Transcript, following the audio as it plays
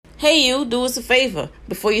Hey, you, do us a favor.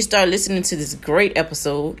 Before you start listening to this great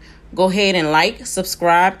episode, go ahead and like,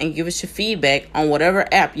 subscribe, and give us your feedback on whatever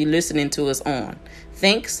app you're listening to us on.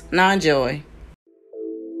 Thanks. Now enjoy.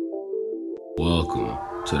 Welcome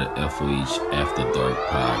to the FOH After Dark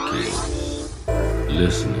podcast.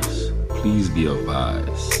 Listeners, please be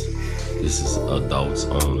advised. This is adults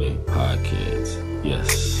only podcast.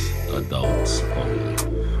 Yes, adults only.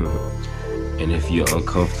 And if you're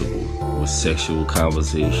uncomfortable with sexual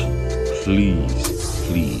conversation,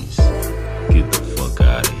 please get the fuck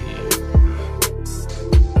out of here.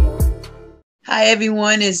 Hi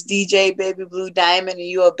everyone, it's DJ Baby Blue Diamond, and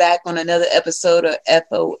you are back on another episode of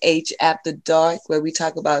FOH After Dark, where we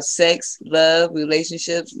talk about sex, love,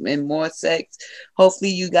 relationships, and more sex.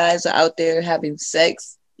 Hopefully you guys are out there having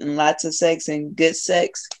sex, and lots of sex, and good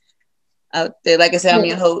sex out there. Like I said, I'm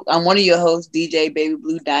your host. I'm one of your hosts, DJ Baby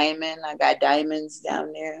Blue Diamond. I got diamonds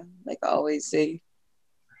down there, like I always say.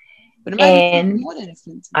 But and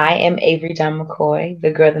I am Avery John McCoy,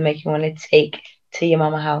 the girl that make you want to take to your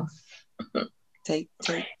mama house. Take.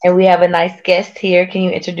 And we have a nice guest here. Can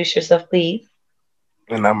you introduce yourself, please?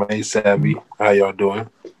 And I'm AyeSavy. How y'all doing?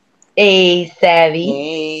 AyeSavy.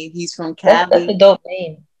 Hey, he's from Cali. That's a dope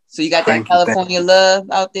name. So you got that California love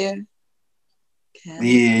out there?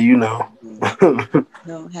 Yeah, you know.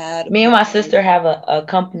 Me and my sister have a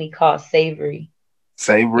company called Savory.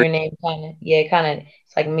 Savory? Your name kind of,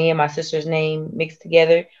 it's like me and my sister's name mixed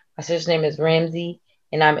together. My sister's name is Ramsey,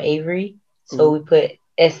 and I'm Avery. So we put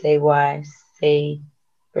S-A-Y,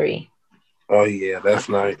 Savory. Oh, yeah, that's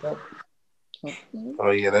nice.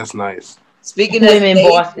 Oh, yeah, that's nice. Speaking of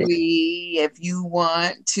Savory, if you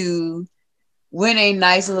want to win a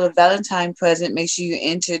nice little Valentine present, make sure you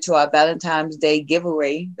enter to our Valentine's Day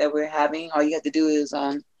giveaway that we're having. All you have to do is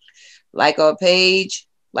like our page,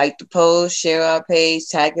 like the post, share our page,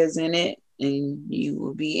 tag us in it, and you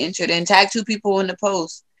will be entered. And tag 2 people in the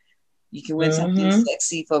post. You can win something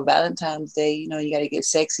sexy for Valentine's Day. You know, you got to get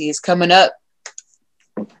sexy. It's coming up.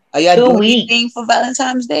 Are y'all doing anything for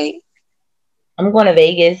Valentine's Day? I'm going to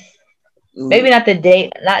Vegas. Ooh. Maybe not the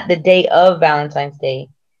day of Valentine's Day.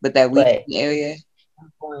 But that weekend area.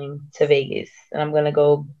 I'm going to Vegas, and I'm going to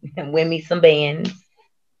go win me some bands.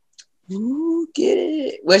 Ooh, get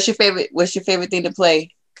it. What's your favorite thing to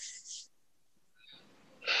play?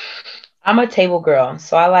 I'm a table girl,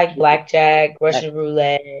 so I like blackjack, Russian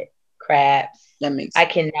roulette, craps. I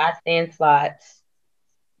cannot stand slots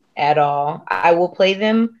at all. I will play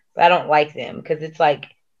them, but I don't like them because it's like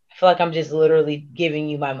I feel like I'm just literally giving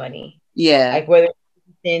you my money. Yeah. Like whether it's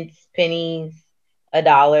cents, pennies, $1,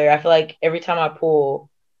 I feel like every time I pull,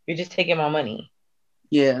 you're just taking my money.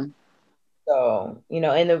 Yeah. So, you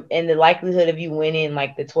know, and the likelihood of you winning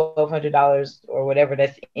like the $1,200 or whatever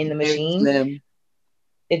that's in the machine,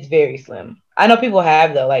 it's very slim. I know people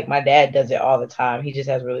have though, like my dad does it all the time. He just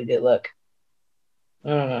has really good luck. I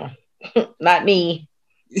don't know. Not me.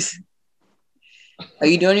 Are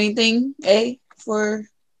you doing anything, for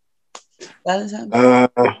Valentine's? I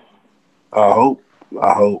hope.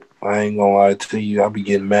 I ain't gonna lie to you. I be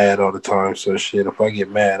getting mad all the time. So shit, if I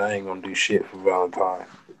get mad, I ain't gonna do shit for Valentine.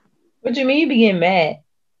 What you mean you be getting mad?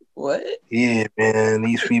 What? Yeah, man.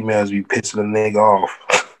 These females be pissing a nigga off.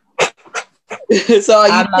 So are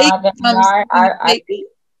you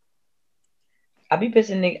I be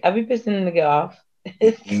pissing the nigga off.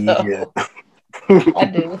 Yeah. I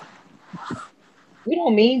do. We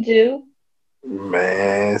don't mean to.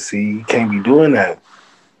 Man, see, you can't be doing that.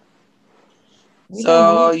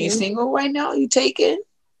 So you single right now? You taking?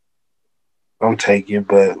 I'm taking,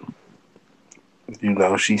 but you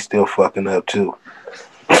know she's still fucking up too.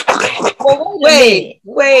 Well, wait.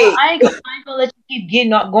 I ain't gonna let you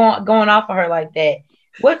keep going off of her like that.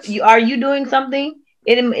 Are you doing something?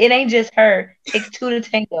 It ain't just her. It takes 2 to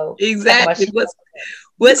tango. Exactly.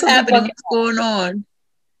 What's happening? What's going on?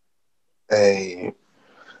 Hey,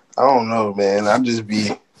 I don't know, man.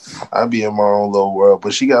 I be in my own little world,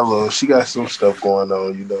 but she got some stuff going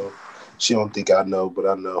on, you know. She don't think I know, but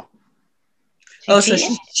I know. So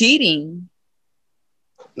she's cheating.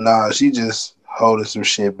 Nah, she just holding some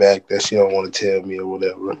shit back that she don't want to tell me or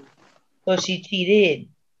whatever. So she cheated.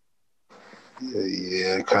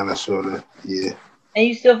 Yeah, kind of, sort of, yeah. And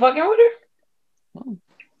you still fucking with her?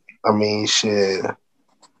 I mean, shit.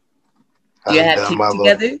 Do you have kids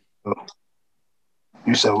together?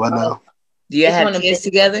 You said what now? Do you have kids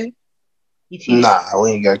together? Nah,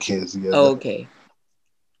 we ain't got kids together. Oh, okay.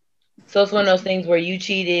 So it's one of those things where you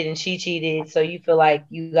cheated and she cheated, so you feel like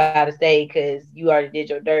you gotta stay because you already did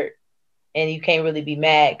your dirt, and you can't really be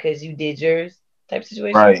mad because you did yours. Type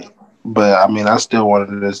situation. Right, but I mean, I still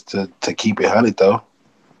wanted us to keep it 100 though.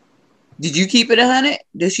 Did you keep it 100?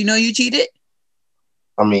 Does she know you cheated?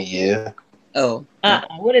 I mean, yeah. Oh.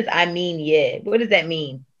 What does I mean? Yeah. What does that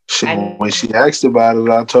mean? When she asked about it,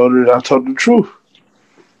 I told the truth.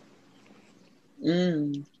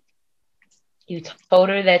 You told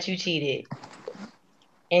her that you cheated,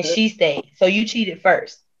 and she stayed. So you cheated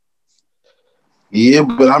first. Yeah,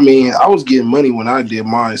 but I mean, I was getting money when I did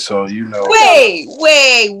mine, so you know.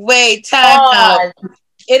 Wait, time out.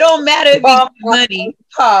 It don't matter if you get money.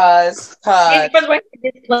 Pause.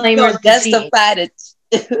 Disclaimers to justify it.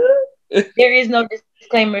 There is no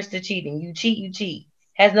disclaimers to cheating. You cheat.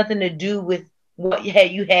 Has nothing to do with what you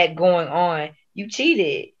had going on. You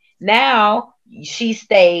cheated. Now she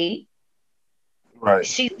stayed. Right.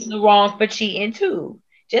 She's in the wrong for cheating too.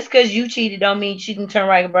 Just because you cheated don't mean she can turn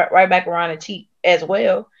right back around and cheat as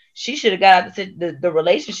well. She should have got out the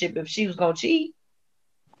relationship if she was gonna cheat.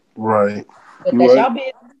 Right. But that's y'all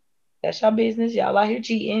business. That's your business. Y'all out here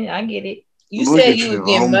cheating. I get it. You said you was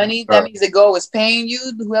getting money. That means the girl was paying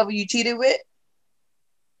you, whoever you cheated with?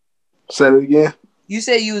 Say it again. You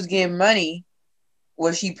said you was getting money.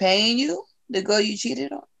 Was she paying you, the girl you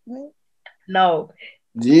cheated on with? No.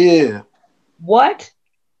 Yeah. What?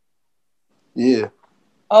 Yeah.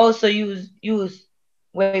 Oh, so you was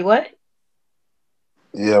wait, what?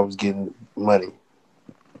 Yeah, I was getting money.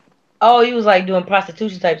 Oh, you was like doing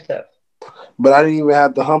prostitution type stuff. But I didn't even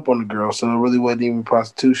have to hump on the girl, so it really wasn't even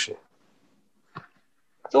prostitution.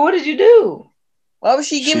 So what did you do? Why was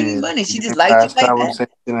she giving you money? She just liked you like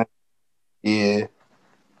that? Yeah.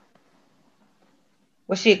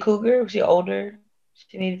 Was she a cougar? Was she older?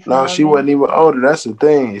 She needed some No, she wasn't even older. That's the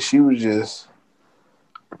thing. She was just,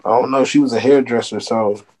 I don't know. She was a hairdresser,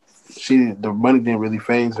 so the money didn't really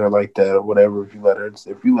faze her like that or whatever. If you let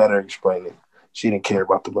her explain it, she didn't care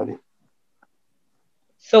about the money.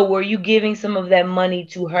 So were you giving some of that money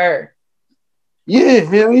to her? Yeah,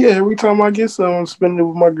 hell yeah. Every time I get some, I'm spending it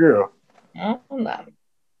with my girl. And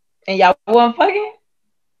y'all wasn't fucking?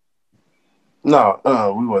 No,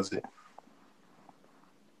 we wasn't.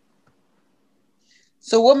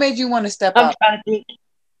 So what made you want to step out?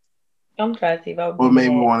 I'm trying to see if I would. What made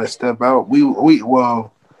me want to step out?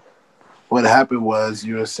 Well, what happened was,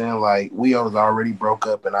 you were saying, like, we was already broke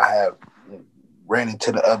up, and I had ran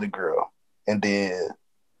into the other girl, and then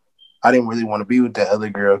I didn't really want to be with that other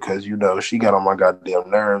girl because, you know, she got on my goddamn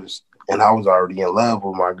nerves, and I was already in love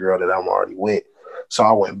with my girl that I'm already with. So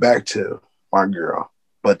I went back to my girl.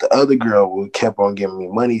 But the other girl kept on giving me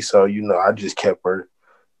money, so, you know, I just kept her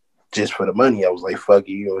just for the money. I was like, fuck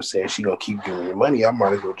you, you know what I'm saying? She gonna keep giving me money. I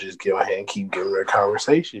might as well just go ahead and keep giving her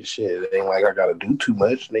conversation. Shit, it ain't like I gotta do too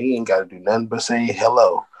much. They ain't gotta do nothing but say,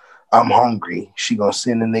 hello, I'm hungry. She gonna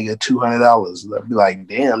send a nigga $200. I'll be like,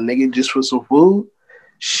 damn, nigga, just for some food?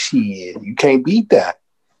 Shit, you can't beat that.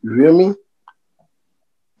 You feel me?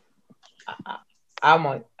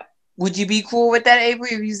 Would you be cool with that,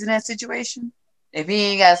 Avery, if he's in that situation? If he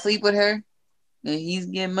ain't got to sleep with her and he's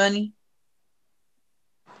getting money?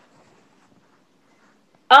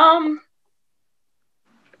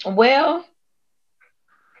 Well,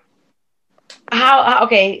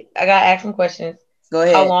 okay, I gotta ask some questions. Go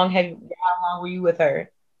ahead. How long were you with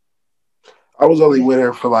her? I was only with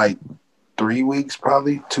her for like 3 weeks,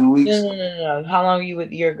 probably 2 weeks. No. How long were you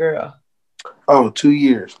with your girl? Oh, 2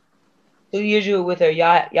 years. 2 years you were with her.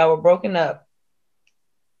 Y'all were broken up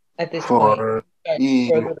at this point.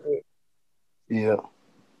 Yeah.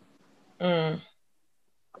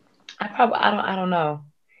 I don't know.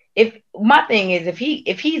 If my thing is if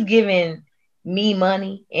he's giving me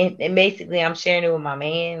money and basically I'm sharing it with my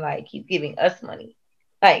man, like he's giving us money.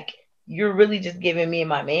 Like you're really just giving me and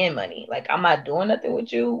my man money. Like I'm not doing nothing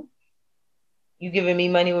with you. You giving me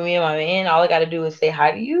money with me and my man. All I gotta do is say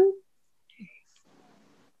hi to you.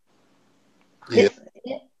 Yeah.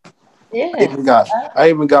 I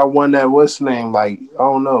even got one that was named, like, I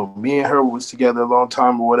don't know. Me and her was together a long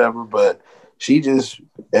time or whatever, but she just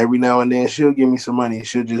every now and then she'll give me some money.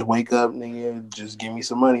 She'll just wake up, nigga, just give me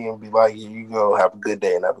some money and be like, here you go, have a good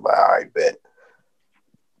day. And I'll be like, all right, bet.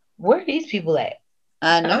 Where are these people at?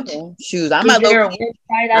 I know. Shoes. I might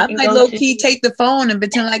low key take the phone and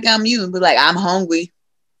pretend like I'm you and be like, I'm hungry.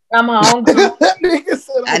 I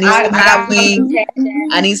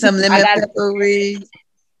need some lemon pepper wings.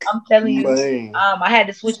 I'm telling you, I had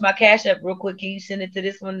to switch my cash up real quick. Can you send it to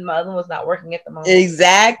this one? My other one's not working at the moment.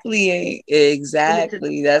 Exactly.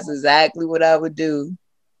 That's exactly what I would do.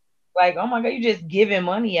 Like, oh my God, you just giving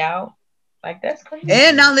money out. Like, that's crazy.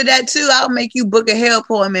 And not only that, too, I'll make you book a hair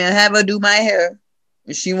appointment and have her do my hair.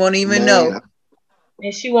 And she won't even know.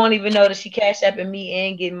 And she won't even know that she cash apping me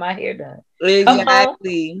and getting my hair done.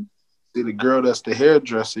 Exactly. See, the girl that's the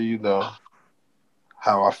hairdresser, you know,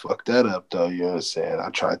 how I fucked that up though. You know what I'm saying? I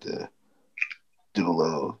tried to do a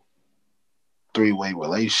little 3-way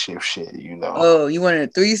relationship shit. You know? Oh, you wanted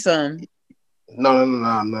a threesome? No.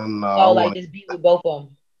 Oh, like just be with both of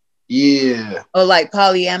them. Yeah. Oh, like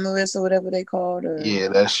polyamorous or whatever they called. Or... Yeah,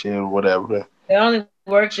 that shit, whatever. It only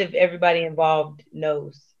works if everybody involved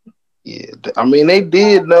knows. Yeah, I mean they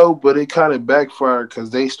did know, but it kind of backfired because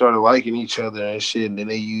they started liking each other and shit, and then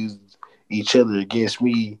they used each other against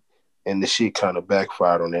me, and the shit kind of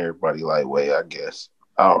backfired on everybody. Like, way, I guess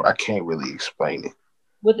I can't really explain it.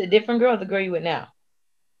 With a different girl, or the girl you with now?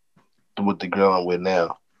 With the girl I'm with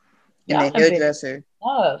now. And the hairdresser.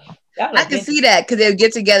 I can see that because they'll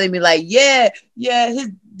get together and be like, yeah, his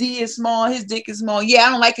D is small, his dick is small. Yeah, I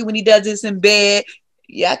don't like it when he does this in bed.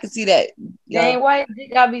 Yeah, I can see that. Dang, why his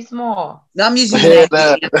dick gotta be small? No, I'm just using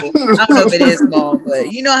that example. I don't know if it is small,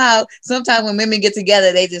 but you know how sometimes when women get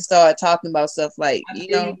together, they just start talking about stuff like, you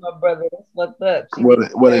know, my brother, that's what's up.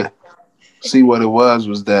 See what it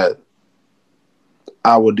was that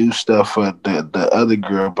I would do stuff for the other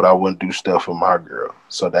girl, but I wouldn't do stuff for my girl.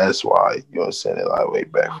 So that's why, you know what I'm saying, it like way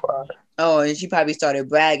backfired. Oh, and she probably started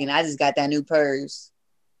bragging. I just got that new purse.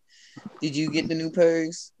 Did you get the new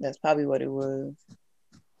purse? That's probably what it was.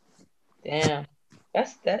 Damn.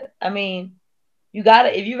 That's that. I mean, you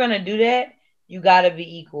gotta, if you're gonna do that, you gotta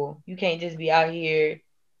be equal. You can't just be out here.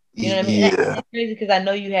 You know what I mean? And that's crazy because I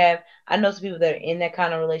know some people that are in that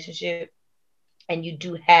kind of relationship, and you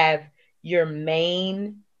do have your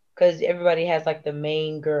main, because everybody has like the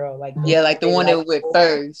main girl, like like the one that went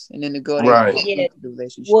first, and then the girl that the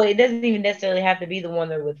relationship. Well, it doesn't even necessarily have to be the one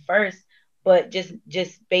they're with first, but just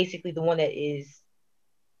basically the one that is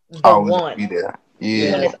the always one. Be there. Yeah.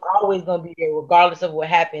 The one that's always gonna be there, regardless of what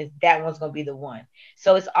happens. That one's gonna be the one.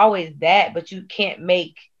 So it's always that, but you can't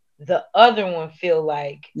make the other one feel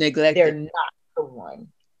like neglected. They're not the one.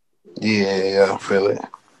 Yeah, I feel it.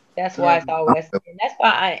 That's why it's always, and that's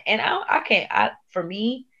why I can't. For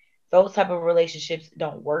me, those type of relationships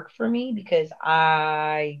don't work for me because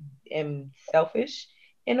I am selfish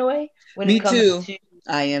in a way. When it comes to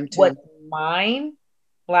I am too. What's mine,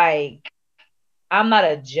 like I'm not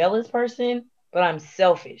a jealous person, but I'm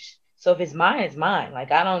selfish. So if it's mine, it's mine.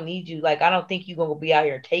 Like I don't need you. Like I don't think you're gonna be out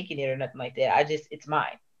here taking it or nothing like that. It's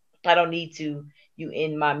mine. I don't need you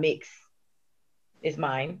in my mix. It's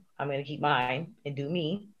mine. I'm gonna keep mine and do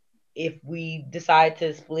me. If we decide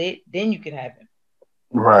to split, then you can have him.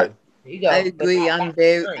 Right. There you go. I agree.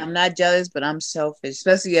 I'm not jealous, but I'm selfish.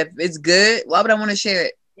 Especially if it's good. Why would I want to share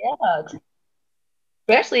it? Yeah.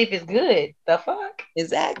 Especially if it's good. The fuck?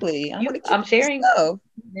 Exactly. I'm sharing.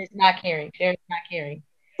 It's not caring. Sharing is not caring.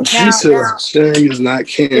 She said sharing is not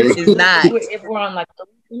caring. It's not. If we're on like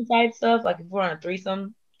threesome side stuff, like if we're on a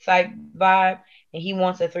threesome side vibe and he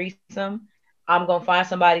wants a threesome, I'm gonna find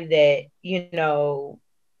somebody that, you know,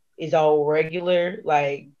 is all regular.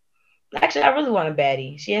 Like, actually, I really want a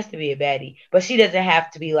baddie. She has to be a baddie, but she doesn't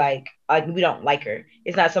have to be like we don't like her.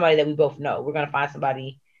 It's not somebody that we both know. We're gonna find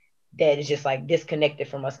somebody that is just like disconnected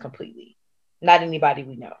from us completely. Not anybody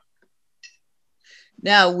we know.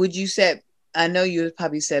 Now, would you set? I know you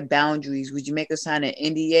probably set boundaries. Would you make her sign an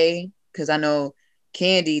NDA? Because I know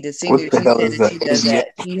Candy, the singer, she said that she does that.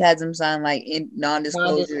 She has them sign like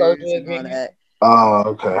non-disclosure and all that. Oh,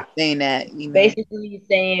 okay. Saying that, you know. Basically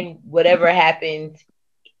saying whatever happened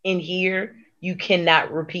in here, you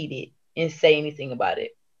cannot repeat it and say anything about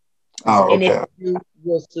it. Oh, okay. And if you do,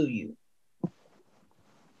 we'll sue you.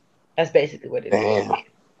 That's basically what it is.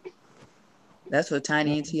 That's what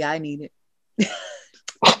Tiny and T.I. needed.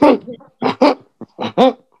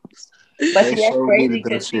 But see, that's crazy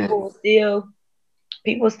because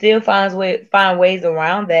people still find ways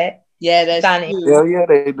around that. Yeah, that's true. Yeah,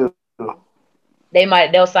 they do.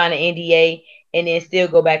 They'll sign an NDA and then still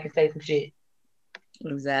go back and say some shit.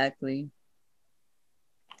 Exactly.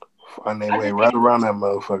 Find their way right around that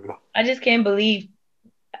motherfucker. I just can't believe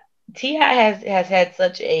T.I. has had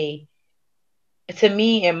such a, to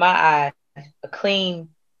me in my eyes, a clean,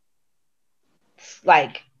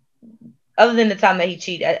 like, other than the time that he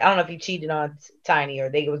cheated. I don't know if he cheated on Tiny or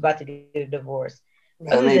they was about to get a divorce.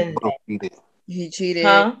 Other than that, cheated. He cheated.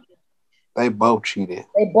 Huh? They both cheated.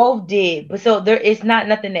 They both did. But so it's not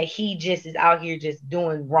nothing that he just is out here just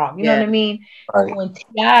doing wrong. You know what I mean? Right. When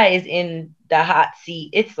T.I. is in the hot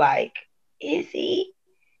seat, it's like, is he?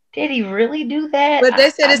 Did he really do that? But they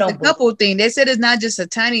said it's a couple thing. They said it's not just a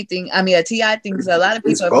Tiny thing. I mean, a T.I. thing. Because a lot of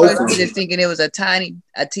people at first were just thinking it was a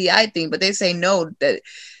T.I. thing. But they say no, that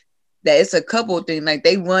it's a couple thing. Like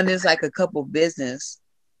they run this like a couple business.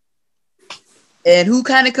 And who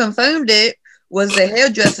kind of confirmed it was the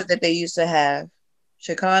hairdresser that they used to have,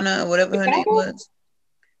 Shakana or whatever her name was.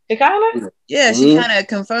 Shekinah? Yeah, she kind of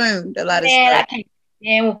confirmed a lot of Man, stuff. I can't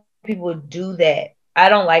stand when people do that. I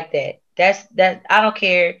don't like that. That. I don't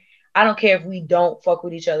care. I don't care if we don't fuck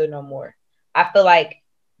with each other no more. I feel like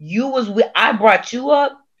I brought you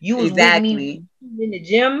up. You was with me Exactly. in the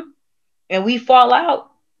gym, and we fall out.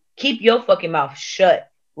 Keep your fucking mouth shut.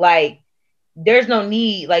 Like, there's no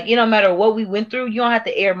need. Like, it don't matter what we went through. You don't have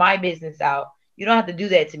to air my business out. You don't have to do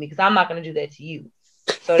that to me because I'm not gonna do that to you.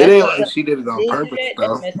 So It that's ain't messed like up. she did it on Did do purpose that? That's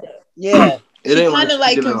though. messed up. Yeah, It she ain't kind like of she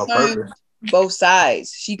like did it on confirmed purpose. both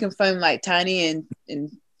sides. She confirmed like Tiny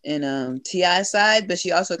and Ti side, but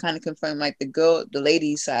she also kind of confirmed like the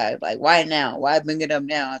lady side. Like, why now? Why bring it up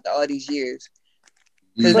now after all these years?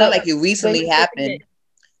 Because it's not Yeah. like it But recently happened.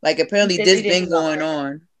 Like, you apparently said she this didn't been do it on going purpose.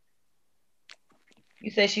 on. You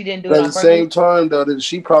said she didn't do But it at on the purpose. same time, though, that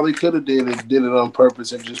she probably could have did it on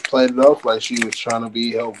purpose and just played it off like she was trying to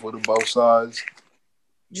be helpful to both sides.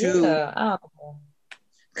 True. Yeah, I don't know.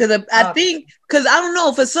 Because I think, because I don't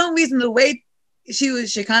know, for some reason, the way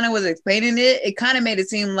she kind of was explaining it kind of made it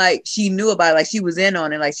seem like she knew about it, like she was in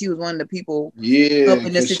on it, like she was one of the people Yeah,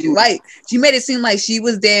 helping the because situation. Right. She made it seem like she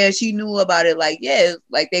was there, she knew about it, like, yeah,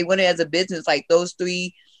 like they went as a business, like those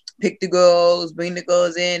three pick the girls, bring the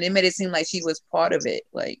girls in. It made it seem like she was part of it.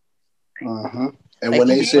 Like, and like when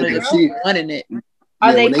she they was one said of the that people running it.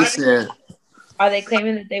 Are when they they said,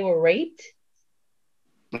 claiming that they were raped?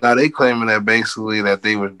 now they claiming that basically that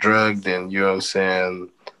they were drugged and, you know what I'm saying,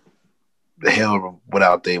 held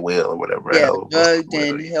without their will or whatever. Yeah, Hell, drugged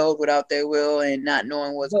and held without their will and not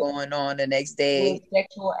knowing what's But going on the next was day.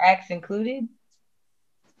 sexual acts included?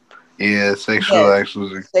 Yeah, sexual Yes, acts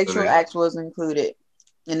was sexual included. acts was included.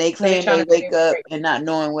 And they So they claim trying they to say they wake were up raped. and not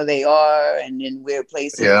knowing where they are and in weird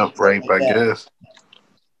places Yeah, and stuff rape, like I that. guess.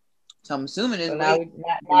 So I'm assuming it's So now rape.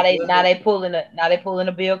 we now they pulling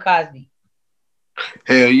a Bill Cosby.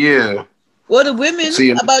 Hell yeah. Well, the women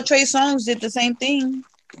See, about Trey Songz did the same thing.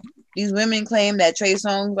 These women claim that Trey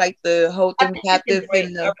Songz like the hold I them think it's a captive great.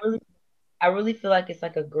 in the I really feel like it's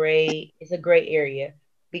like it's a gray area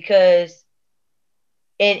because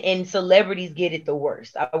and celebrities get it the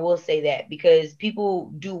worst. I will say that because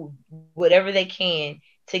people do whatever they can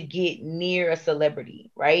to get near a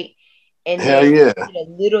celebrity, right? And hell then yeah. you get a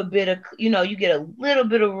little bit of you get a little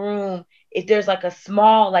bit of room if there's like a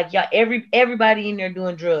small like y'all everybody in there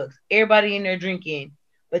doing drugs, everybody in there drinking,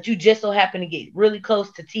 but you just so happen to get really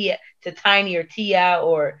close to Tiny or Ti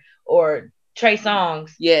or Trey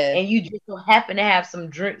Songz, yeah. and you just so happen to have some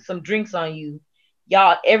drinks on you.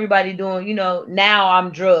 Y'all, everybody doing, now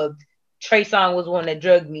I'm drugged. Trey Songz was one that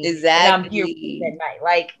drugged me, and I'm here with him that night.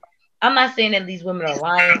 Like, I'm not saying that these women are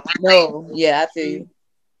lying. No, yeah, I feel you.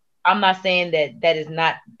 I'm not saying that is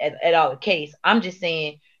not at all the case. I'm just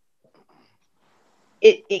saying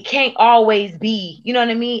it can't always be, you know what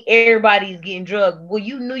I mean? Everybody's getting drugged. Well,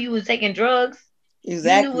 you knew you was taking drugs.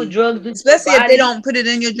 Exactly. You knew what drugs do to especially your if they body. don't put it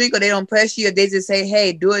in your drink or they don't press you, or they just say,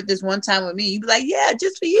 "Hey, do it this one time with me." You be like, "Yeah,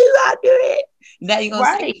 just for you, I'll do it." Now you're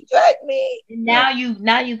gonna say, "You drug me." And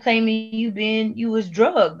now you claiming you was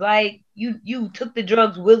drugged. Like you took the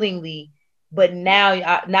drugs willingly, but now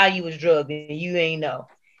you was drugged and you ain't know.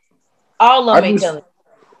 All of them ain't telling.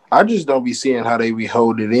 I just don't be seeing how they be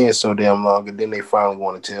holding it in so damn long, and then they finally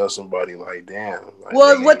want to tell somebody, like, damn. Like,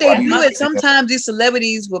 well, what they do do is sometimes these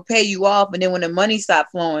celebrities will pay you off, and then when the money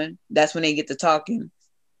stop flowing, that's when they get to talking.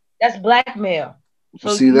 That's blackmail. So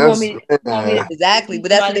see, that's exactly, but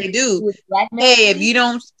that's what they do. Hey, if you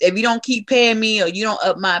don't keep paying me or you don't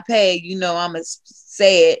up my pay, I'ma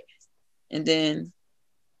say it, and then.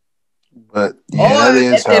 But or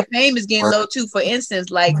if their fame is getting low too. For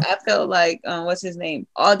instance, like I felt like what's his name,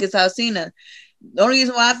 August Alsina. The only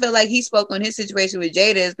reason why I feel like he spoke on his situation with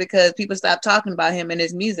Jada is because people stopped talking about him and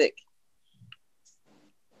his music.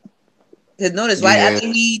 Because notice, right after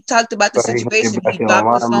he talked about the situation, he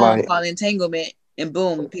dropped a song called "Entanglement," and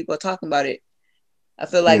boom, people are talking about it. I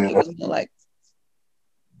feel like it was more like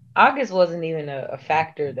August wasn't even a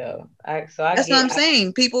factor though. That's what I'm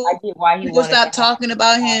saying. People stopped talking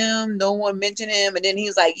about him. No one mentioned him, and then he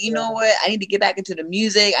was like, "You know what? I need to get back into the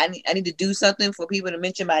music. I need to do something for people to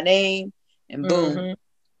mention my name." And boom,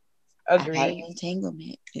 agreed.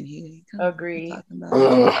 Entanglement, and here he comes. Agreed.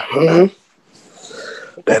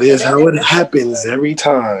 That is how it happens every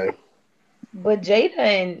time. But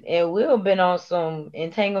Jada and Will been on some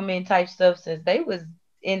entanglement type stuff since they was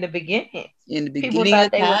in the beginning. People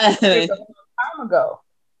thought they was a long time ago.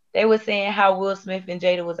 They were saying how Will Smith and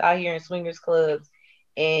Jada was out here in swingers clubs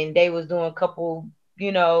and they was doing a couple,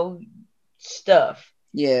 stuff.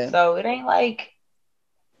 Yeah. So it ain't like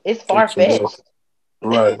it's far fetched.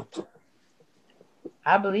 Right.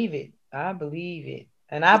 I believe it.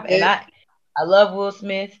 And I love Will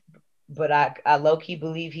Smith, but I low key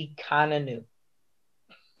believe he kind of knew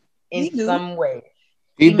in some way.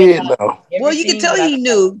 He did know. Well, you can tell he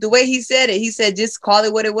knew the way he said it. He said, "Just call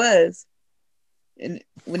it what it was." And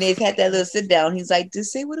when they had that little sit down, he's like,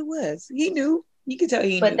 "Just say what it was." He knew. You can tell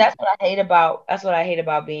he knew. But that's what I hate about. That's what I hate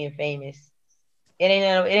about being famous. It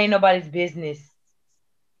ain't nobody's business.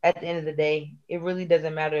 At the end of the day, it really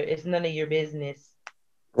doesn't matter. It's none of your business.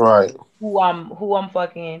 Right. Who I'm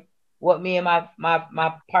fucking, what me and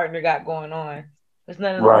my partner got going on. It's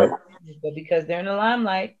none of my business. But because they're in the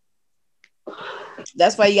limelight.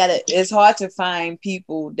 That's why you gotta. It's hard to find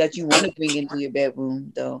people that you want to bring into your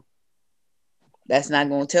bedroom, though. That's not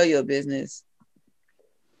gonna tell your business.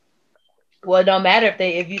 Well, it don't matter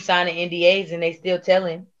if you sign the NDAs and they still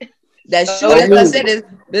telling. That's true. That's what I said.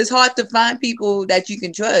 It's hard to find people that you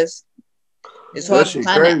can trust. It's hard to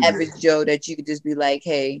find an average Joe that you could just be like,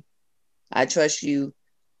 "Hey, I trust you."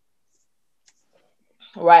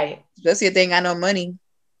 Right. Especially if they ain't got no money.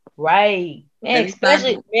 Right. Man,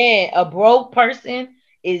 especially a broke person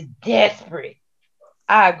is desperate.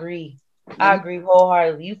 I agree. I agree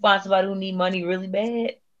wholeheartedly. You find somebody who need money really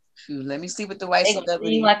bad. Shoot, let me see what the white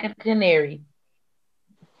celebrity. Seem like a canary.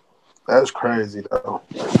 That's crazy though.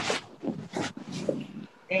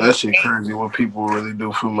 That shit crazy what people really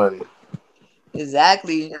do for money.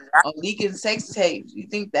 Exactly. On leaking sex tapes. You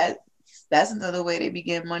think that's another way they be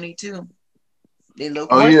getting money too. They look.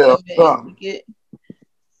 Oh yeah.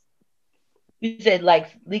 You said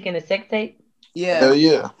like leaking a sex tape? Yeah. Hell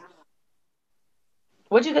yeah.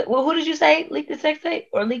 Who did you say leaked the sex tape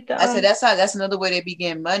or leaked the? I said that's another way they be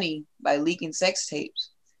getting money by leaking sex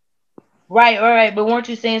tapes. Right, all right. But weren't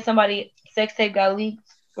you saying somebody sex tape got leaked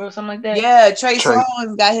or something like that? Yeah, Trey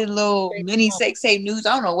Songz got his little mini sex tape news.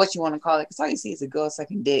 I don't know what you want to call it, because all you see is a girl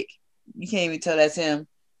sucking dick. You can't even tell that's him.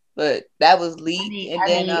 But that was leaked. I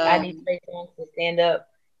need Trey Songz to stand up,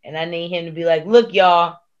 and I need him to be like, "Look,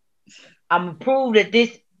 y'all, I'm gonna prove that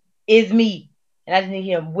this is me," and I just need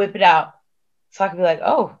him to whip it out, so I can be like,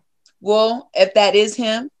 "Oh." Well, if that is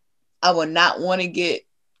him, I would not want to get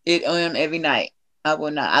it on every night. I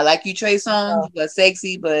will not. I like you, Trey Songz, but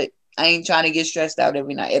sexy, but I ain't trying to get stressed out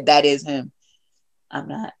every night. If that is him, I'm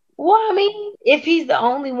not. Well, I mean, if he's the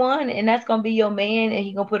only one and that's gonna be your man and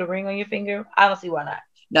he gonna put a ring on your finger, I don't see why not.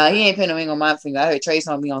 No, he ain't putting a ring on my finger. I heard Trey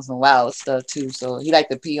Songz be on some wild stuff too. So he like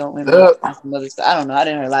to pee on women and some other stuff. I don't know. I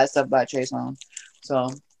didn't hear a lot of stuff about Trey Songz. So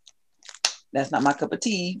that's not my cup of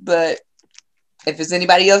tea. But if it's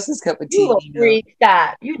anybody else's cup of tea, you a freak.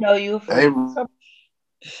 Stop. You know you a freak.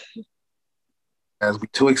 As we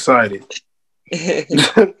too excited.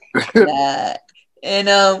 Nah.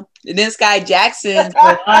 And then Sky Jackson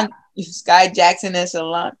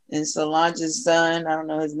and Solange's son, I don't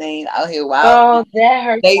know his name, out here wild. Oh, that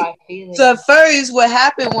hurts my feelings. So at first, what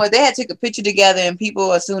happened was they had to take a picture together, and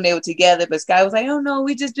people assumed they were together. But Sky was like, "Oh no,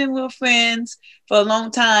 we just been real friends for a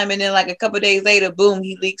long time." And then, like a couple of days later, boom,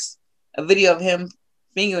 he leaks a video of him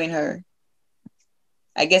fingering her.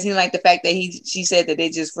 I guess he liked the fact that she said that they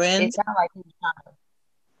just friends. It sounded like he was trying to.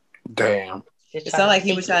 Damn. It sounded like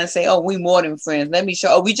he was trying to say, "Oh, we more than friends. Let me show.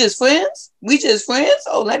 Oh, we just friends. We just friends.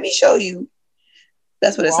 Oh, let me show you."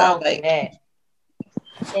 That's what it sounds like.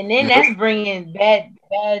 And then that's bringing bad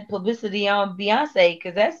publicity on Beyonce,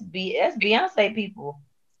 because that's Beyonce people.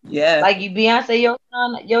 Yeah, like you, Beyonce, your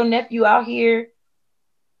son, your nephew out here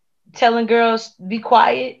telling girls be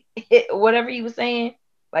quiet, whatever he was saying,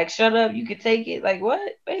 like shut up, you could take it. Like what?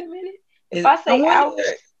 Wait a minute. If I say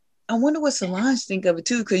I wonder what Solange think of it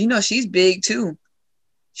too, because she's big too.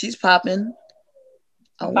 She's popping.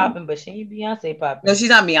 Popping, but she ain't Beyonce popping. No, she's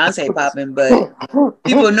not Beyonce popping, but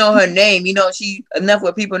people know her name. She enough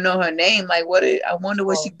where people know her name. Like I wonder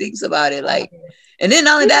what she thinks about it. Like, and then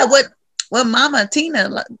not only that, what Mama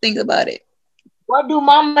Tina think about it? What do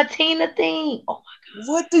Mama Tina think? Oh my God.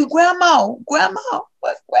 What do Grandma?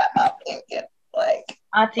 What's Grandma thinking? Like,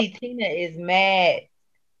 Auntie Tina is mad.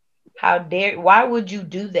 How dare? Why would you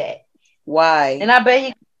do that? Why? And I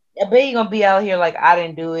bet he gonna be out here like, I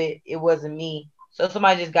didn't do it. It wasn't me. So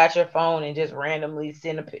somebody just got your phone and just randomly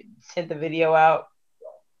sent the video out.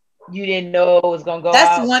 You didn't know it was gonna go out.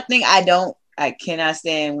 That's the one thing I cannot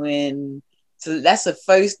stand when. So that's the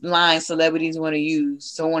first line celebrities want to use.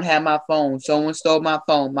 Someone had my phone. Someone stole my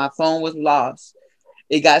phone. My phone was lost.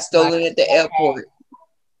 It got stolen at the airport.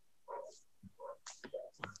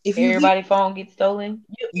 If everybody's phone gets stolen,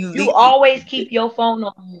 you always keep your phone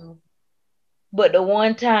on you. But the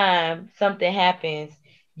one time something happens,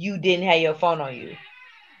 you didn't have your phone on you.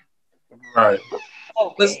 Right.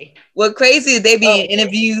 Okay. What crazy is they be in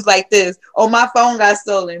interviews like this. Oh, my phone got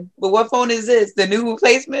stolen. But what phone is this? The new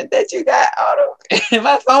replacement that you got?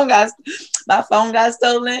 My phone got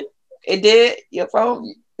stolen. It did? Your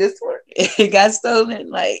phone? This one? It got stolen?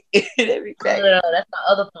 Like, every crack. No, that's my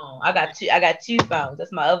other phone. I got two phones.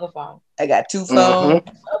 That's my other phone. I got two phones.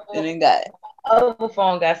 And then got... other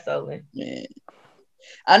phone got stolen. Yeah.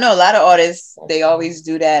 I know a lot of artists, they always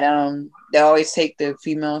do that. They always take the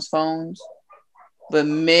females' phones. But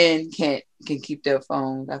men can keep their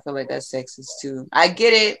phones. I feel like that's sexist too. I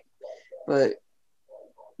get it, but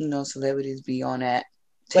celebrities be on that.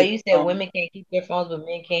 But you said women can't keep their phones, but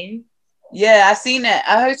men can? Yeah, I seen that.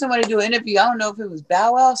 I heard somebody do an interview. I don't know if it was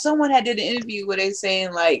Bow Wow. Someone had did an interview where they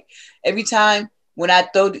saying like every time when I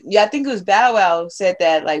think it was Bow Wow said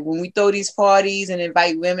that like when we throw these parties and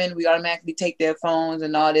invite women, we automatically take their phones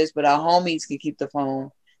and all this, but our homies can keep their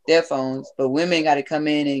phones, but women got to come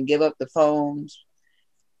in and give up the phones.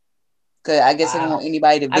 Cause I guess they don't want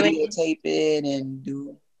anybody to videotape it and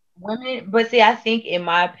do women. But see, I think in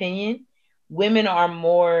my opinion, women are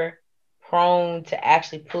more prone to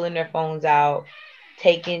actually pulling their phones out,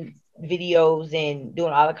 taking videos and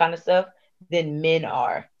doing all that kind of stuff than men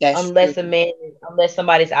are. Unless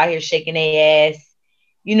somebody's out here shaking their ass.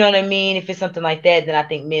 You know what I mean? If it's something like that, then I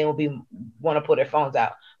think men will want to pull their phones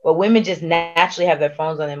out. But women just naturally have their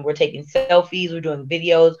phones on them. We're taking selfies, we're doing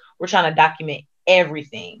videos, we're trying to document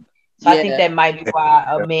everything. So I think that might be why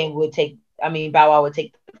a man Bow Wow would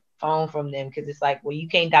take the phone from them, because it's like, well, you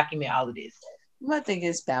can't document all of this. I think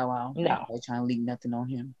it's Bow Wow. No. They're trying to leak nothing on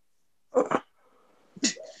him. I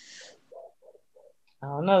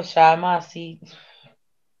don't know, Shy Mossy.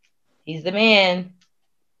 He's the man.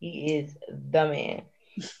 He is the man.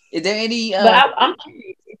 Is there any But I'm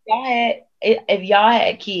curious, if y'all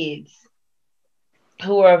had kids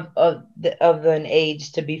who are of an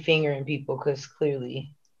age to be fingering people, because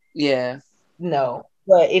clearly no,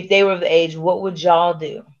 but if they were of the age, what would y'all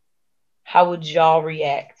do? How would y'all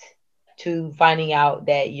react to finding out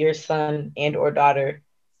that your son and or daughter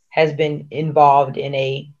has been involved in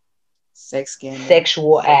a sex scandal,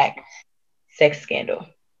 sex scandal?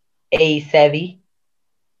 AyeSavy?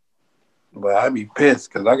 But I'd be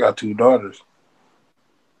pissed because I got 2 daughters.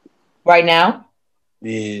 Right now?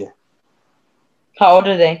 Yeah. How old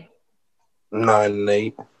are they? 9 and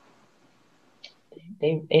 8.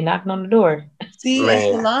 They knocking on the door. See,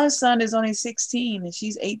 Salon's son is only 16 and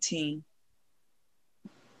she's 18.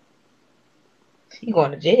 He going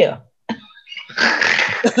to jail.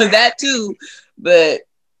 That too, but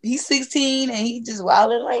he's 16 and he just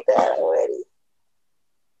wilding like that already.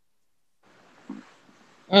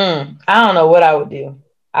 I don't know what I would do.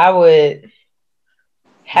 I would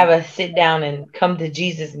have a sit down and come to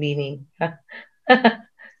Jesus meeting.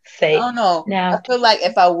 Say, I don't know. Now, I feel like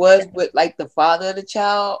if I was with like the father of the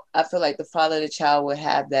child, I feel like the father of the child would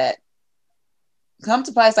have that. Come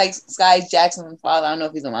to place like Sky Jackson's father. I don't know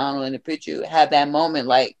if he's around in the picture. Have that moment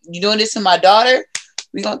like, you doing this to my daughter?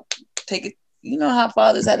 We gonna take it. You know how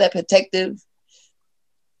fathers have that protective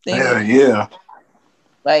thing. Yeah.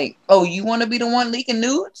 Like, oh, you want to be the one leaking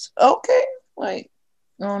nudes? Okay. Like,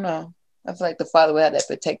 I don't know. I feel like the father would have that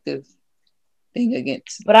protective thing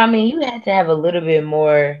against. But I mean, you have to have a little bit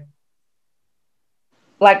more.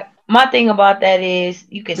 Like, my thing about that is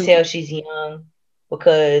you can tell she's young,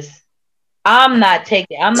 because I'm not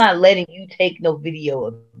letting you take no video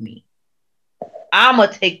of me. I'm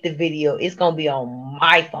gonna take the video. It's gonna be on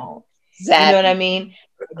my phone. Exactly. You know what I mean?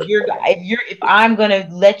 If I'm gonna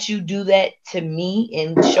let you do that to me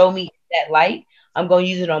and show me that light, I'm gonna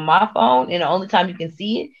use it on my phone, and the only time you can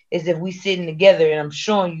see it is if we sitting together and I'm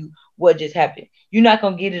showing you what just happened. You're not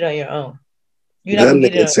gonna get it on your own. That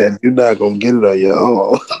nigga said you're not gonna get it on your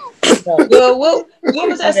own. Well, what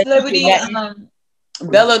was that celebrity?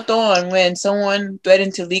 Bella Thorne, when someone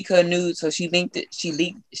threatened to leak her nudes, so she leaked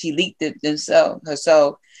it herself.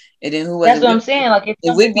 And then who was That's what I'm saying. Like, if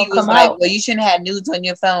Whippy was like, well, you shouldn't have nudes on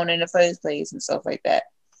your phone in the first place and stuff like that.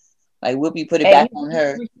 Like, Whippy put it back on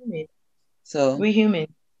her. So we're human.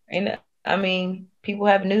 And I mean, people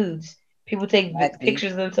have nudes. People take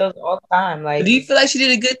pictures of themselves all the time. Like, do you feel like she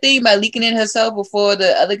did a good thing by leaking it herself before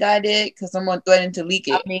the other guy did? Because someone threatened to leak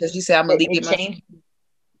it. Because she said, I'm gonna leak it myself.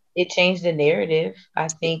 It changed the narrative. I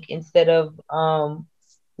think instead of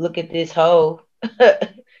look at this hoe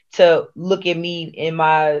to look at me in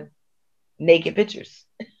my naked pictures.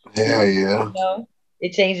 Yeah. You know,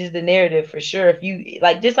 it changes the narrative for sure. If you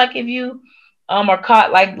if you are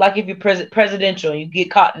caught, like if you're presidential and you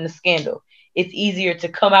get caught in a scandal, it's easier to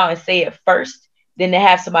come out and say it first than to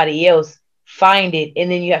have somebody else find it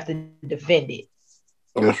and then you have to defend it.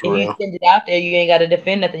 If you send it out there, you ain't got to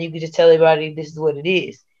defend nothing. You can just tell everybody this is what it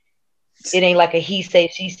is. It ain't like a he say,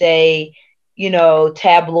 she say,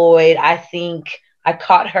 tabloid. I think I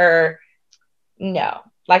caught her. No,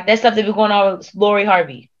 like that stuff that been going on with Lori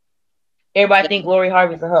Harvey. Everybody think Lori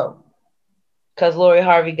Harvey's a hoe because Lori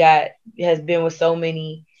Harvey has been with so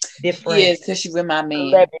many different. Yes, because she's with my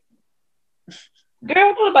man.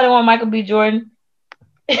 Girl, nobody want Michael B. Jordan.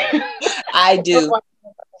 I do.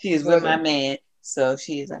 She is with my man, so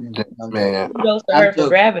she is. Man, I'm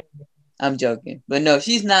joking. I'm joking, but no,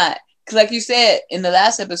 she's not. Cause like you said in the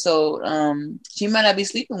last episode, she might not be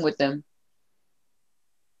sleeping with them.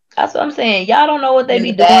 That's what I'm saying. Y'all don't know what they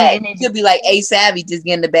be doing. And they could be like AyeSavy, just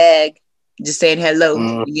get in the bag, just saying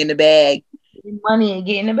hello, get in the bag, money and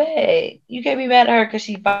get in the bag. You can't be mad at her because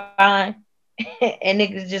she's fine, and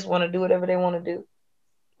niggas just want to do whatever they want to do.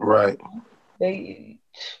 Right. You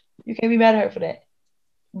can't be mad at her for that.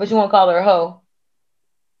 But you want to call her a hoe.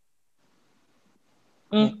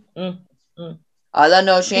 All I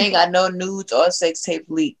know, she ain't got no nudes or sex tape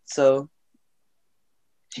leaked, so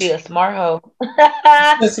she a smart hoe.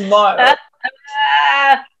 Smart.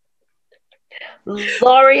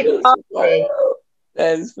 Lori Harvey.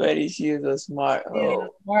 That's funny. She is a smart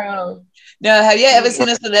hoe. Now, have you ever seen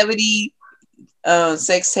a celebrity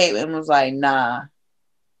sex tape and was like, nah,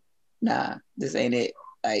 this ain't it.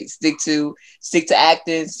 Like stick to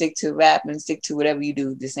acting, stick to rapping, stick to whatever you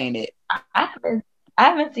do. This ain't it. I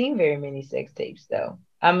haven't seen very many sex tapes though.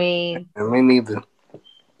 I mean, me neither.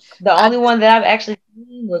 The only one that I've actually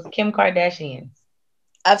seen was Kim Kardashian.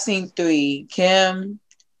 I've seen 3: Kim,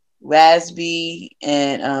 Raspy,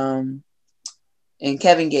 and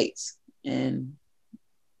Kevin Gates. And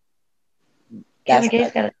Kevin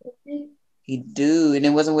Gates got a he do, and it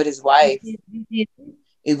wasn't with his wife.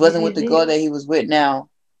 It wasn't with the girl that he was with now.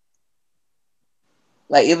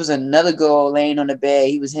 Like it was another girl laying on the bed.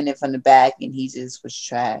 He was hitting it from the back, and he just was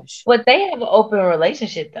trash. But they have an open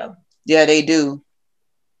relationship, though. Yeah, they do.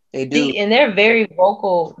 They do. See, and they're very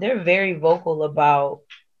vocal. They're very vocal about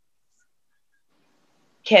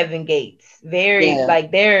Kevin Gates.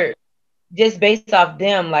 Like they're just based off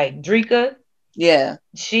them. Like Drika. Yeah.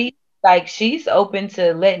 She's open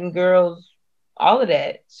to letting girls. All of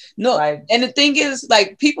that. No, and the thing is,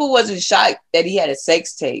 like, people wasn't shocked that he had a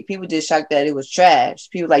sex tape. People just shocked that it was trash.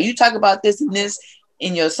 People like, you talk about this and this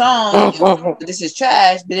in your song, but this is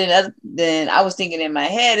trash. But then I was thinking in my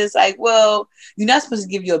head, it's like, well, you're not supposed to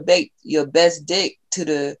give your best dick to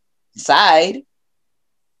the side,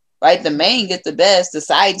 right? The main get the best, the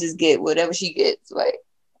side just get whatever she gets. Like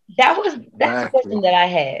that's the question that I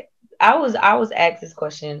had. I was asked this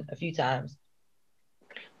question a few times.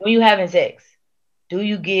 When you having sex, do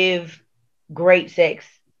you give great sex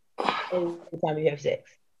every time you have sex?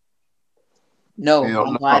 No,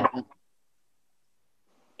 I don't.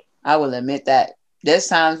 I will admit that. There's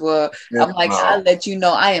times where I'm like, I'll let you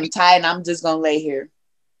know I am tired and I'm just gonna lay here.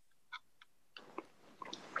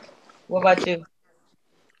 What about you?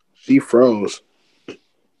 She froze.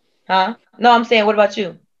 Huh? No, I'm saying, what about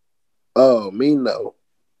you? Oh, me no.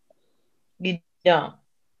 You don't?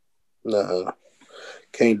 No.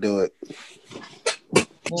 Can't do it.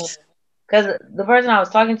 Because the person I was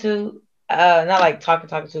talking to, not like talking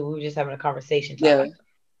to, we were just having a conversation. Yeah.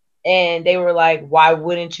 And they were like, why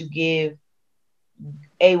wouldn't you give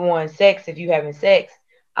A1 sex if you having sex?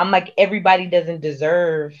 I'm like, everybody doesn't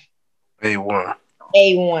deserve A1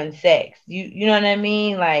 sex. You know what I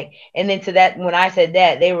mean? Like, and then to that, when I said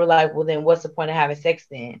that, they were like, well, then what's the point of having sex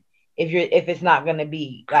then? If it's not gonna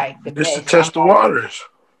be like the best. Just to test the waters.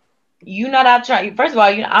 You're not out trying. First of all,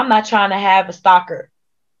 I'm not trying to have a stalker.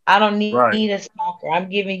 I don't need a stalker. I'm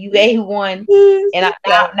giving you A1, and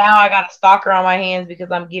now I got a stalker on my hands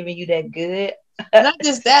because I'm giving you that good. Not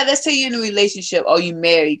just that. Let's say you're in a relationship or you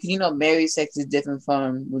married, because married sex is different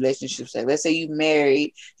from relationship sex. Let's say you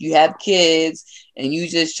married, you have kids, and you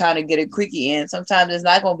just trying to get a quickie in. Sometimes it's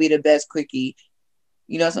not gonna be the best quickie.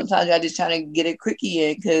 Sometimes you're just trying to get a quickie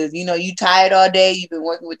in because you tired all day. You've been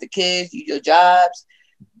working with the kids, your jobs.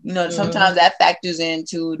 Sometimes that factors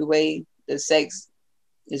into the way the sex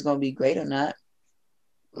is going to be great or not.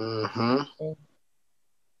 Mm-hmm.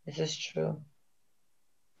 This is true.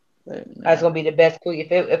 But, it's going to be the best quickie.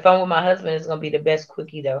 If I'm with my husband, it's going to be the best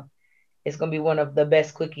quickie, though. It's going to be one of the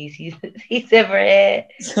best quickies he's ever had.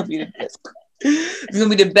 It's going to be the best. It's going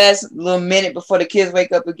to be the best little minute before the kids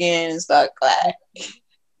wake up again and start clapping.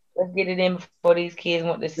 Let's get it in before these kids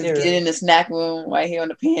want this cereal. Let's get in the snack room right here on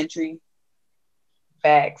the pantry.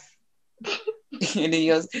 Facts. And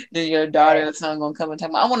then your daughter or son gonna come and tell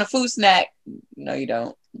me, I want a food snack. No, you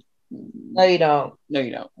don't. No, you don't. No,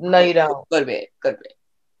 you don't. No, you don't. Go to bed.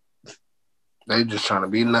 They just trying to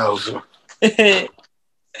be nosy. What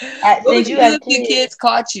would you do if your kids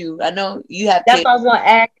caught you? I know you have That's kids. what I was gonna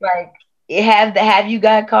ask. Like, have you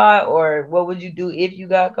got caught, or what would you do if you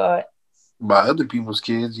got caught? By other people's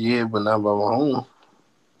kids, yeah, but not by my own.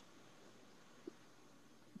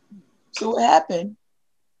 So what happened?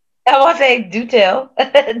 I want to say, do tell.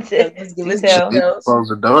 Let's give Do us tell. They details.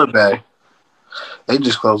 closed the door back. They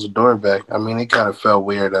just closed the door back. I mean, it kind of felt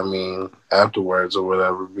weird. I mean, afterwards or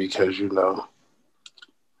whatever, because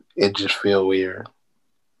it just feel weird.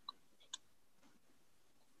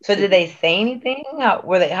 So did they say anything?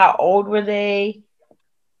 How old were they?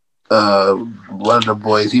 One of the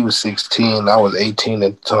boys, he was 16. I was 18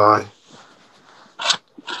 at the time.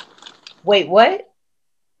 Wait, what?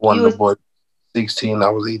 One of the boys, 16. I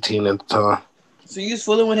was 18 at the time. So you was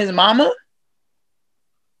fooling with his mama?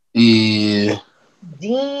 Yeah.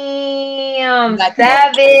 Damn,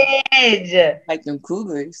 savage. Like them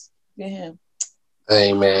cougars. Yeah.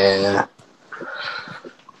 Hey, man.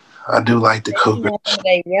 I do like the She cougars. wanted some of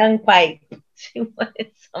that young pipe. She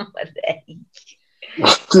wanted some of that.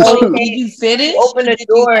 So did you finish? Open the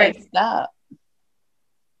door. Stop.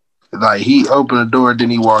 Like, he opened the door, then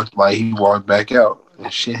he walked back out.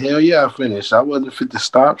 And shit, hell yeah, I finished. I wasn't fit to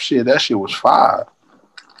stop. Shit, that shit was fire.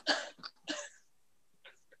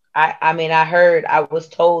 I was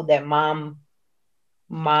told that mom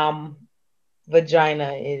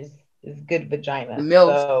vagina is good vagina. The milk.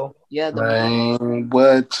 So yeah, the man,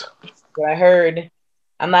 what I heard.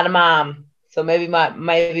 I'm not a mom, so maybe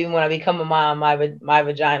when I become a mom, my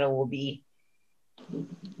vagina will be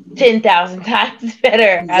 10,000 times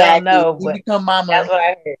better. Exactly. I don't know, but become mama. That's what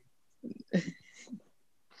I heard.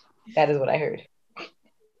 That is what I heard.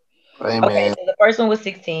 Amen. Okay, so the first one was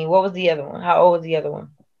 16. What was the other one? How old was the other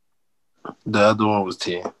one? The other one was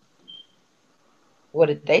 10. What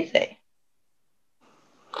did they say?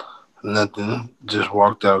 Nothing. Just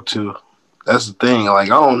walked out too. That's the thing. Like,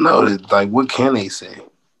 I don't know. Like, what can they say?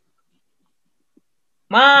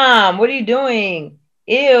 Mom, what are you doing?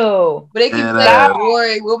 Ew. But they keep saying that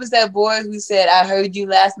boy. What was that boy who said, "I heard you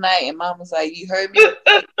last night," and Mom was like, "You heard me?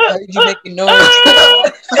 I heard you making noise."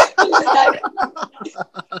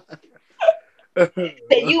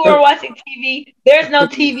 That you were watching TV. There's no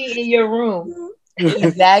TV in your room.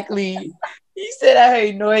 Exactly. He said, "I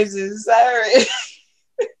heard noises." I heard.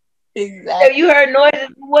 Exactly. So you heard noises.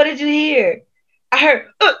 What did you hear? I heard.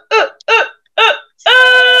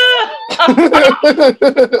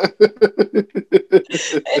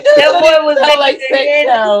 That boy was like sex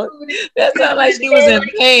sound. That sounded like she was in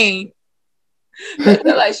pain. That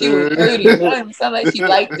sounded like she was hurting. That sounded like she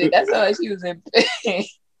liked it. That sounded like she was in pain.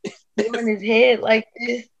 Doing his head like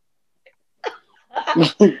this.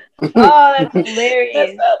 Oh, that's hilarious. That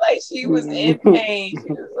sounded like she was in pain.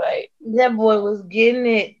 She was like, that boy was getting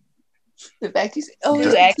it. The fact you said, "Oh,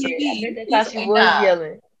 it's accurate." TV. I heard that's how she was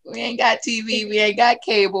yelling. We ain't got TV. We ain't got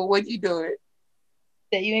cable. What you doing?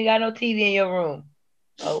 That you ain't got no TV in your room.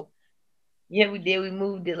 Oh, yeah, we did. We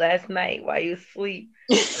moved it last night while you was asleep.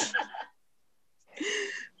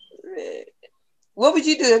 What would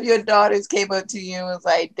you do if your daughters came up to you and was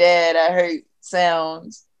like, "Dad, I heard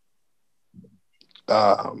sounds"?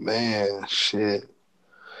 Oh man, shit.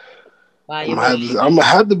 I'm gonna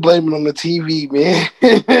have to blame it on the TV, man.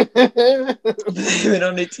 Blame it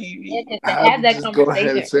on the TV. Have that conversation. Go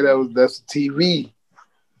ahead and say that's the TV.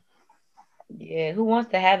 Yeah, who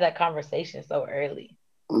wants to have that conversation so early?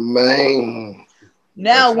 Man.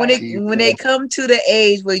 Now, when they come to the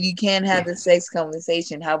age where you can't have the sex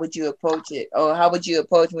conversation, how would you approach it? Or how would you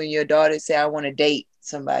approach when your daughter say, "I want to date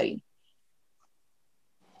somebody"?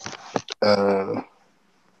 I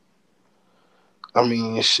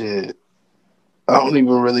mean, shit. I don't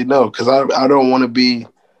even really know because I don't want to be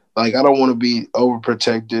like I don't want to be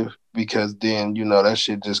overprotective because then that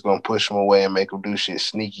shit just gonna push them away and make them do shit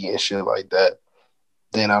sneaky and shit like that.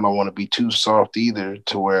 Then I don't want to be too soft either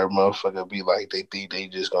to where a motherfucker be like they think they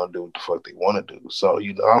just gonna do what the fuck they want to do. So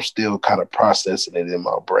I'm still kind of processing it in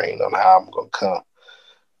my brain on how I'm gonna come.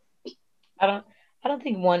 I don't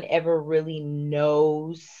think one ever really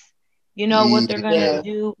knows. What they're gonna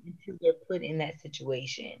do until they're put in that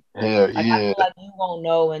situation. Hell I feel like you won't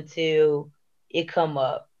know until it come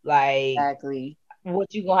up. Like exactly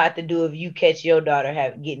what you gonna have to do if you catch your daughter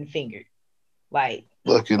getting fingered. Like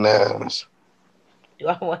looking ass.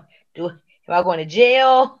 Am I going to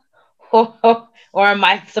jail or am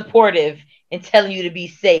I supportive and telling you to be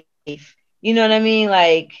safe? You know what I mean?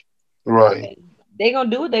 Like right. They're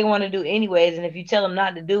gonna do what they want to do anyways, and if you tell them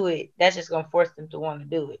not to do it, that's just gonna force them to want to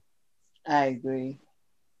do it. I agree.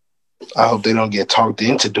 I hope they don't get talked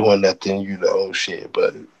into doing nothing, shit.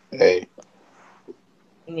 But hey,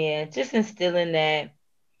 yeah, just instilling that,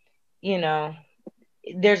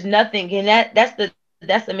 there's nothing, and that's the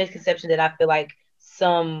misconception that I feel like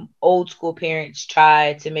some old school parents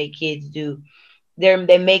try to make kids do.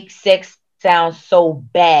 They make sex sound so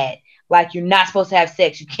bad, like you're not supposed to have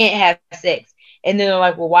sex, you can't have sex, And then they're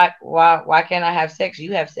like, well, why can't I have sex?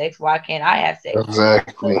 You have sex. Why can't I have sex?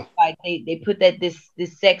 Exactly. So like they put that this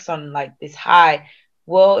sex on like this high.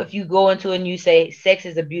 Well, if you go into it and you say sex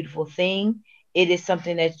is a beautiful thing, it is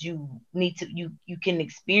something that you need to you can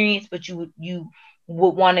experience, but you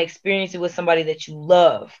would want to experience it with somebody that you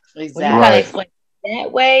love. Exactly. When you kind of explain it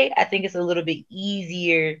that way, I think it's a little bit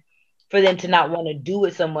easier for them to not want to do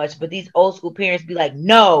it so much. But these old school parents be like,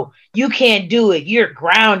 no, you can't do it. You're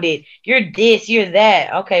grounded. You're this, you're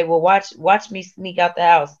that. Okay, well watch me sneak out the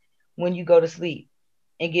house when you go to sleep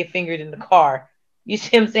and get fingered in the car. You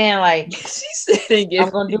see what I'm saying? Like she said I'm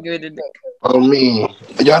gonna do it. Oh me.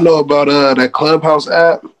 Y'all know about that Clubhouse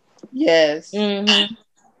app? Yes. Mm-hmm.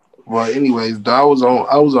 Well, anyways, I was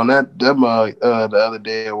on that the other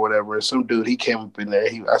day or whatever, and some dude he came up in there.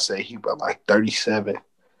 I said he about like 37.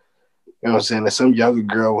 You know what I'm saying? And some younger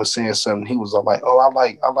girl was saying something. He was all like, "Oh, I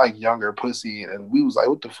like younger pussy," and we was like,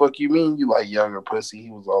 "What the fuck you mean you like younger pussy?"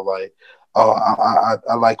 He was all like, "Oh,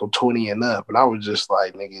 I like them 20 and up," and I was just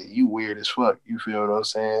like, "Nigga, you weird as fuck." You feel what I'm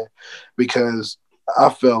saying? Because I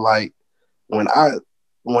feel like when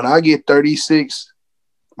I get 36,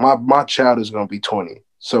 my child is gonna be 20.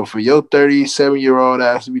 So for your 37-year-old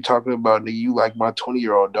ass to be talking about, nigga, you like my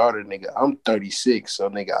 20-year-old daughter, nigga, I'm 36.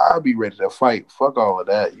 So nigga, I'll be ready to fight. Fuck all of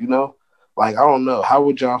that, you know? Like, I don't know. How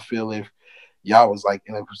would y'all feel if y'all was like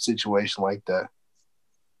in a situation like that?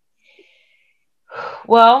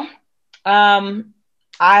 Well, I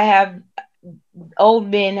have old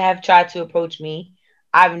men have tried to approach me.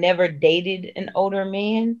 I've never dated an older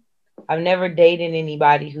man. I've never dated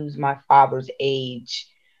anybody who's my father's age.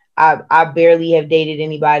 I barely have dated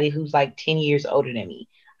anybody who's like 10 years older than me.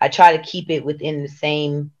 I try to keep it within the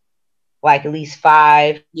same, like at least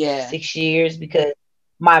 5, 6 years, because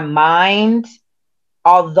my mind,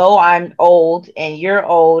 although I'm old and you're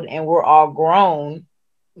old and we're all grown,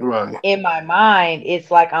 Right. in my mind,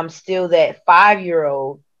 it's like I'm still that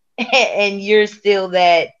 5-year-old and you're still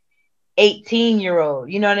that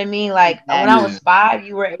 18-year-old. You know what I mean? Like when I was 5,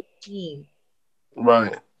 you were 18.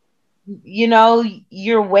 Right. You know,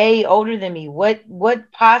 you're way older than me.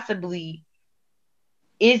 What possibly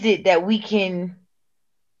is it that we can,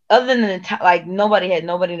 other than the time, like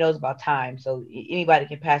nobody knows about time, so anybody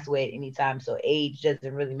can pass away at any time, so age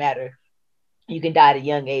doesn't really matter. You can die at a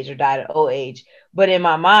young age or die at an old age. But in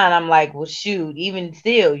my mind, I'm like, well, shoot, even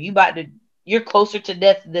still, you're closer to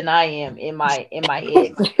death than I am in my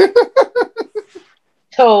head.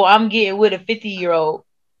 So I'm getting with a 50-year-old.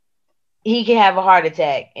 He can have a heart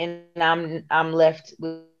attack, and I'm left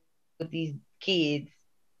with these kids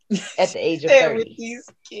at the age of 30. With these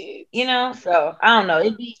kids. You know, so I don't know.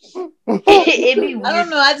 It'd be weird. I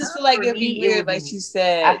don't know. I just feel like it'd be me, weird, like you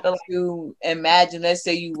said, to imagine. Let's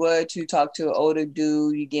say you were to talk to an older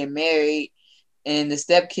dude, you get married, and the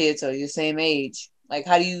stepkids are your same age. Like,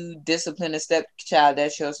 how do you discipline a stepchild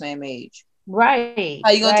that's your same age? Right.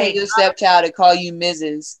 How you gonna take your stepchild and call you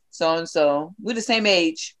Mrs. So and so? We're the same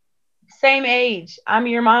age. Same age. I'm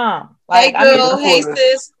your mom. Like, hey girl, hey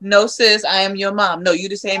sis. No sis, I am your mom. No, you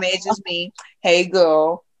the same age as me. Hey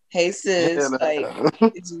girl, hey sis. Like,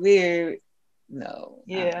 it's weird. No.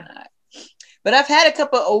 Yeah. But I've had a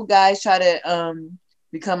couple of old guys try to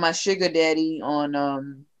become my sugar daddy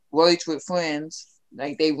on Words with Friends.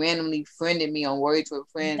 Like, they randomly friended me on Words with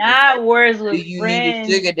Friends. Not like, Words with Friends. Do you need a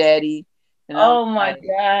sugar daddy? And oh my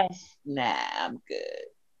gosh. Nah, I'm good.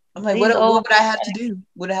 I'm like, what would I have to do?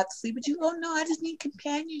 Would I have to sleep with you? Oh no, I just need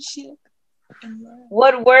companionship.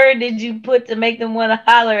 What word did you put to make them want to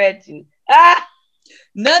holler at you? Ah!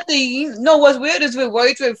 Nothing. You know what's weird is with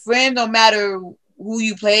Words with Friends, no matter who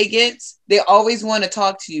you play against, they always want to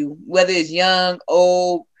talk to you, whether it's young,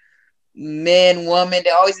 old, men, woman.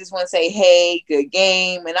 They always just want to say, hey, good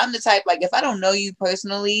game. And I'm the type, like, if I don't know you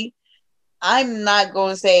personally, I'm not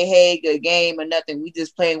going to say, hey, good game or nothing. We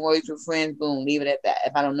just playing Words with Friends, boom, leave it at that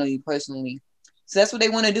if I don't know you personally. So that's what they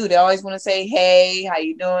want to do. They always want to say, hey, how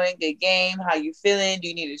you doing? Good game. How you feeling? Do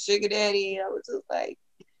you need a sugar daddy? I was just like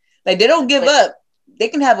they don't give up. They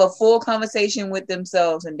can have a full conversation with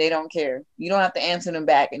themselves and they don't care. You don't have to answer them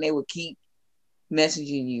back and they will keep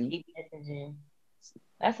messaging you. Keep messaging.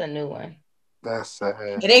 That's a new one. That's sad.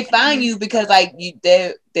 And they find you because like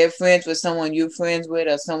they're friends with someone you're friends with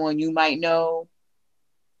or someone you might know.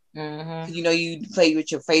 Mm-hmm. You know, you play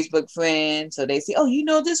with your Facebook friends, so they say, "Oh, you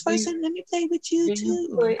know this person? Let me play with you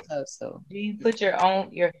too." Do you put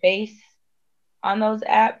your face on those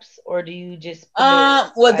apps, or do you just?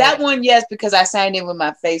 Well, that one, yes, because I signed in with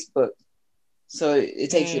my Facebook, so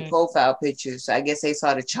it takes your profile picture. So I guess they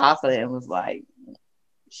saw the chocolate and was like,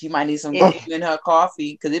 "She might need some in her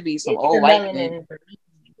coffee because it'd be some old white men."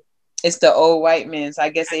 It's the old white men. So I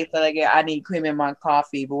guess they feel like I need cream in my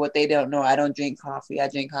coffee. But what they don't know, I don't drink coffee. I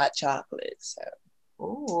drink hot chocolate. So.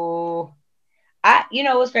 Ooh. You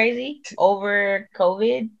know what's crazy? Over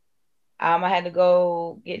COVID, I had to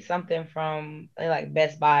go get something from like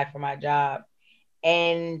Best Buy for my job.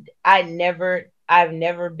 And I've never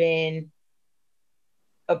been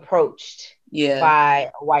approached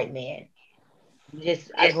by a white man.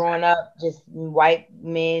 Just growing up, just white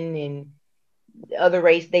men and other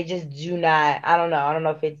race, they just do not. I don't know. I don't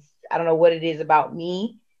know what it is about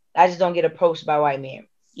me. I just don't get approached by white men.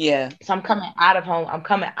 Yeah. So I'm coming out of home. I'm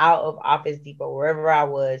coming out of Office Depot, wherever I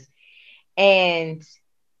was, and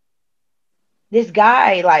this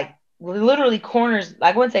guy like literally corners.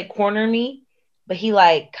 Like, I wouldn't say corner me, but he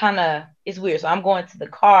like kind of. It's weird. So I'm going to the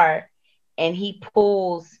car, and he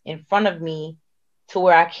pulls in front of me to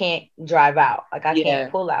where I can't drive out. Like, I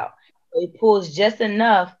can't pull out. So he pulls just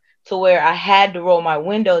enough to where I had to roll my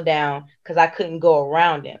window down because I couldn't go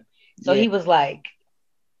around him. So he was like,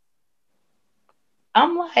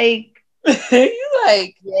 I'm like, you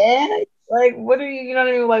like, yeah, like, what are you know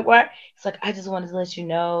what I mean? Like, why? It's like, I just wanted to let you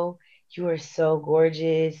know you are so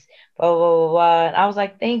gorgeous, blah, blah, blah, blah. And I was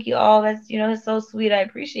like, thank you all. That's so sweet. I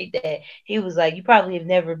appreciate that. He was like, you probably have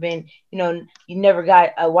never been, you never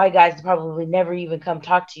got a white guy's probably never even come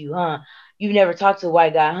talk to you, huh? You've never talked to a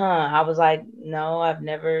white guy, huh? I was like, no, I've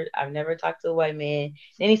never talked to a white man.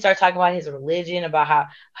 Then he started talking about his religion, about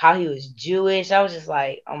how he was Jewish. I was just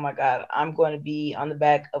like, oh my God, I'm going to be on the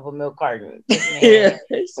back of a milk carton. This man,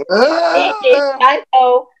 I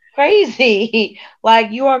know, crazy. Like,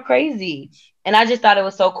 you are crazy. And I just thought it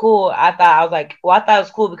was so cool. I thought it was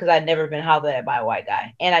cool because I'd never been hollered at by a white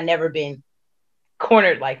guy, and I'd never been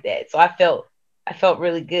cornered like that. So I felt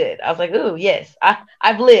really good. I was like, ooh, yes,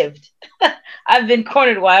 I've lived. I've been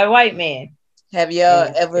cornered by a white man. Have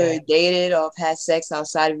y'all ever dated or had sex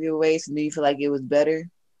outside of your race and do you feel like it was better?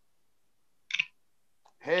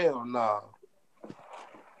 Hell no.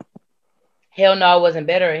 Hell no, it wasn't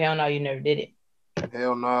better. Hell no, you never did it.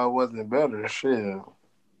 Hell no, it wasn't better. Shit.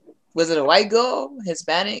 Was it a white girl?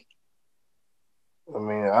 Hispanic? I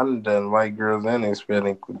mean, I done white girls and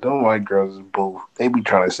Hispanic. Them white girls is both. They be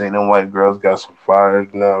trying to say them white girls got some fire.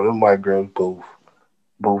 No, them white girls both.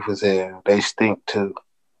 Both as hell. They stink too.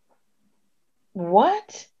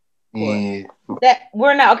 What? Yeah. That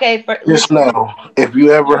we're not okay for. Just know, if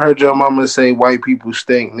you ever heard your mama say white people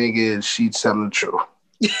stink, nigga, she'd tell the truth.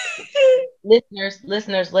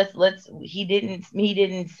 listeners, let's. He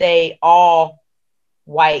didn't say all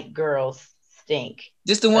white girls stink.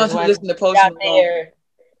 Just the ones who listen to Post out there.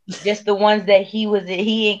 Just the ones that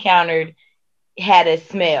he encountered had a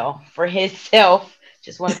smell for himself.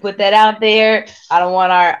 Just want to put that out there. I don't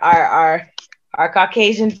want our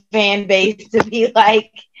Caucasian fan base to be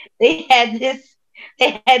like they had this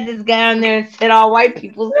guy on there and said all white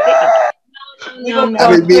people stink. No.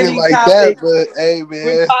 I didn't mean it like that, but hey,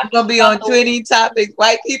 man. We're gonna be on 20 topics.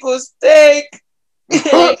 White people stink. and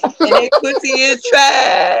they pussy is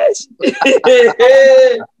trash.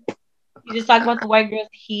 You just talk about the white girls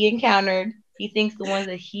he encountered. He thinks the ones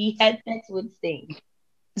that he had sex with stink.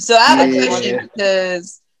 So I have a question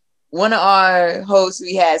because one of our hosts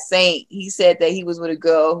we had, Saint, he said that he was with a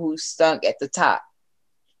girl who stunk at the top.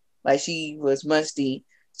 Like she was musty.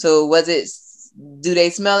 So do they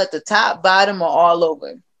smell at the top, bottom, or all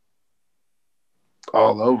over?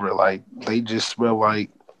 All over. Like they just smell like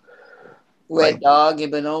wet dog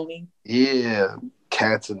and bologna. Yeah,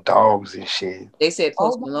 cats and dogs and shit. They said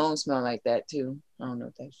Post Malone smell like that too. I don't know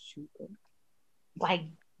if that's true. But... Like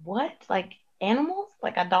what? Like animals?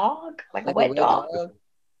 Like a dog? Like a wet dog?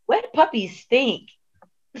 Wet puppies stink.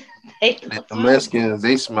 The Mexicans,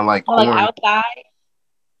 they smell like corn. Like outside?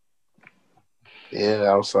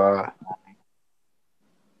 Yeah, outside.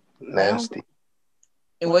 Nasty.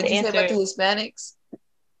 And what did you say about the Hispanics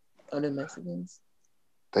or the Mexicans?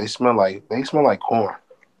 They smell like corn.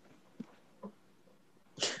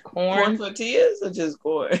 Corn tortillas or just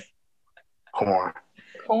corn? Corn.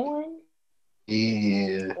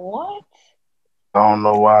 Yeah. What? I don't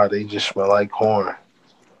know why. They just smell like corn.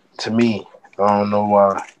 To me. I don't know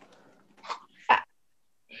why.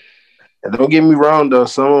 And don't get me wrong though,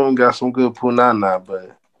 some of them got some good punana,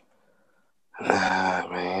 but nah,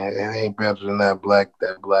 man, it ain't better than that black,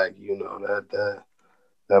 that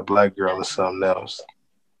black girl is something else.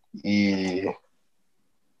 Yeah.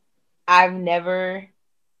 I've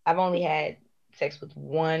only had sex with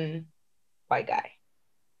one white guy.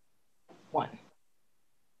 One.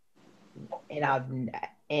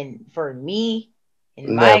 And for me,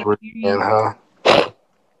 in my experience,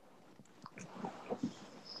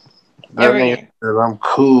 That means that I'm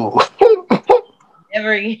cool.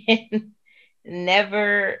 Never again.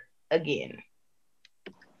 Never again.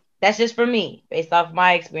 That's just for me, based off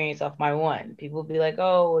my experience, off my one. People be like,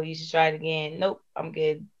 "Oh, well, you should try it again." Nope, I'm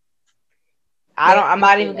good. I Yeah, don't. I'm me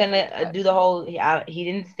not too. even gonna do the whole. He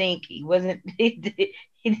didn't stink. He wasn't.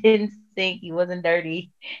 He didn't stink. He wasn't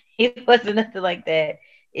dirty. He wasn't nothing like that.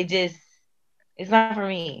 It just. It's not for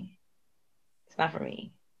me. It's not for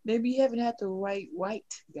me. Maybe you haven't had the right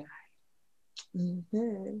white guy.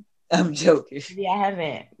 Mm-hmm. I'm joking. Maybe I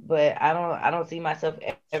haven't, but I don't see myself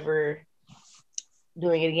ever doing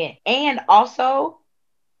it again. And also,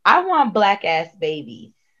 I want black ass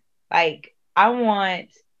babies. Like I want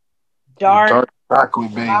dark Dark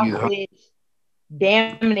chocolate baby, huh? chocolate,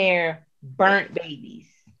 damn near burnt babies.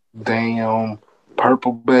 Damn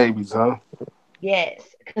purple babies, huh?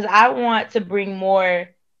 Yes, because I want to bring more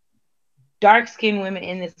dark skinned women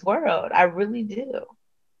in this world. I really do.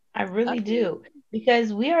 I really do.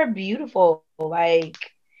 Because we are beautiful. Like,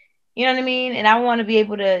 you know what I mean? And I want to be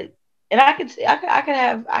able to, and I could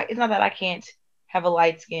have, it's not that I can't have a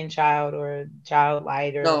light skinned child or a child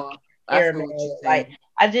light or No, I feel what you're caramel. Like, saying.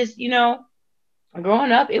 I just,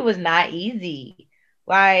 growing up, it was not easy.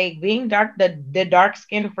 Like being the dark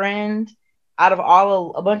skinned friend out of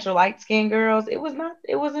a bunch of light skinned girls, it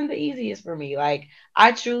wasn't the easiest for me. Like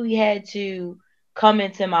I truly had to come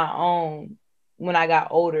into my own when I got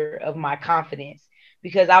older of my confidence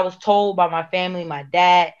because I was told by my family, my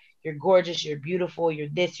dad, you're gorgeous, you're beautiful, you're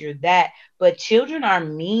this, you're that. But children are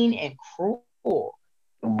mean and cruel.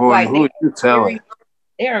 Boy, Like who are you telling?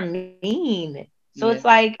 they are mean. So Yeah. it's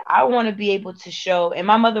like I want to be able to show. And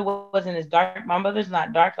my mother wasn't as dark. My mother's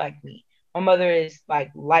not dark like me. My mother is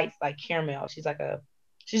like light, like caramel.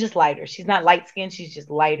 She's just lighter. She's not light skinned. She's just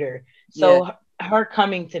lighter. Yeah. So her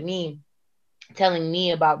coming to me, telling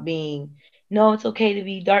me about being, no, it's okay to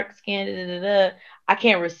be dark skinned. I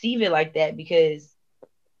can't receive it like that because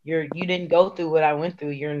you didn't go through what I went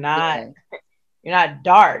through. Yeah. You're not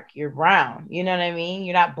dark. You're brown. You know what I mean?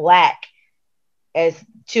 You're not black as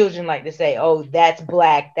children like to say, "Oh, that's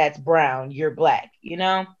black, that's brown, you're black," you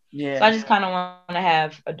know. So I Yeah. just kind of want to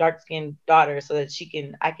have a dark skinned daughter so that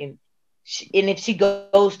and if she goes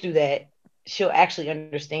through that, she'll actually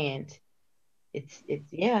understand. It's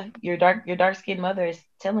yeah, your dark skinned mother is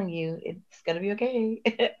telling you it's gonna be okay.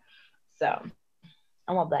 So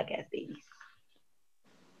I want black ass babies.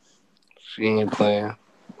 She ain't playing.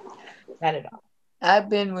 Not at all. I've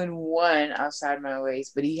been with one outside my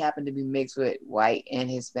race, but he happened to be mixed with white and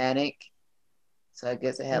Hispanic. So I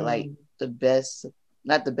guess I had like Mm, the best,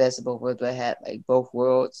 not the best of both worlds, but I had like both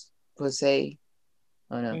worlds per se.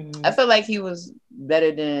 I don't know. I mm. felt like he was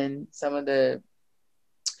better than some of the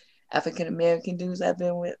African American dudes I've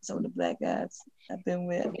been with, some of the black guys I've been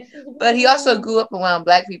with. But he also grew up around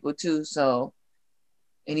black people too, so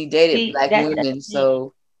and he dated See black women,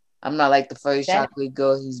 so I'm not like the first that chocolate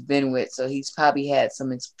girl he's been with. So he's probably had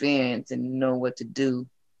some experience and know what to do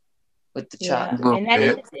with the yeah, A chocolate. little and that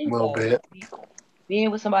is bit, the a thing little though. bit.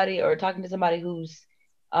 Being with somebody or talking to somebody who's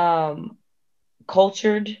um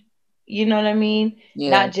cultured, you know what I mean?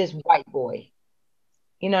 Yeah. Not just white boy.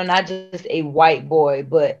 Not just a white boy,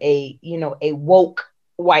 but a woke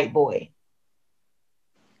white boy.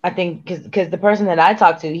 I think because the person that I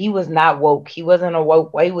talked to, he was not woke. He wasn't a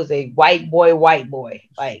woke. He was a white boy,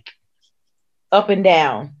 like up and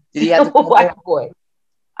down Did he have the color? white boy.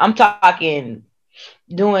 I'm talking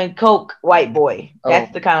doing coke white boy. That's Oh,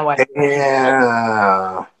 the kind of white boy.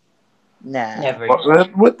 Yeah. nah. Never.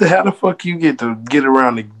 What the how the fuck you get to get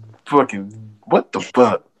around the fucking what the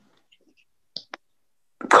fuck?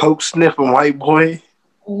 Coke sniffing white boy?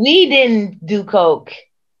 We didn't do coke.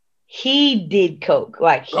 He did coke.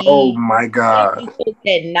 Like Oh he my didn't god. do coke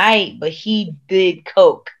at night, but he did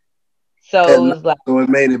coke. So it And was like, so it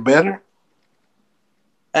made it better?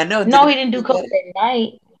 I know. Did no, it he didn't do feel coke better? at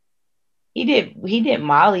night. He did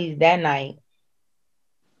Molly's that night.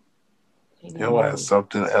 He did Yo ass Molly's.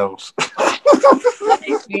 something else. You gotta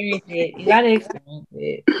experience it. You gotta experience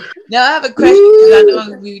it. Now I have a question because I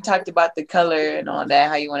know we talked about the color and all that,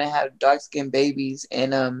 how you want to have dark skinned babies,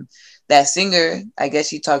 and that singer, I guess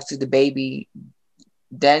she talks to the baby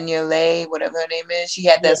Danielle, whatever her name is. She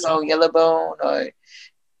had that Yeah. song Yellowbone, or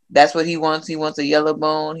that's what he wants. He wants a yellow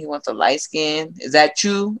bone. He wants a light skin. Is that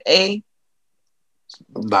true? A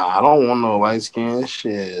Nah, I don't want no light skin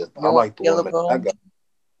shit. you I don't want like the yellow woman I bone. got.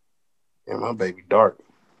 And my baby dark.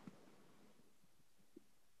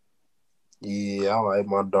 Yeah, I like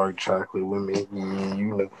my dark chocolate women.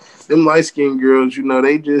 Yeah, them light skinned girls,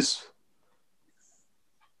 they just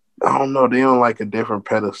I don't know, they on like a different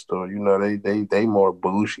pedestal. They more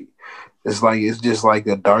bougie. it's just like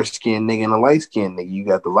a dark skinned nigga and a light skinned nigga. You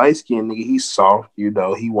got the light skinned nigga, he's soft, he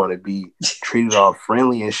want to be treated all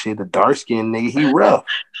friendly and shit. The dark skinned nigga, he rough.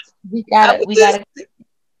 We gotta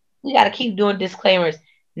keep doing disclaimers.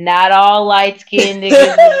 Not all light skinned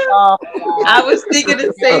niggas are soft. I was thinking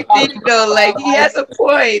the same thing though. Like he has a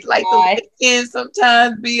point. Like the light skin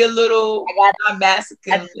sometimes be a little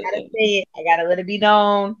masculine. I gotta let it be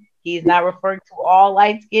known. He's not referring to all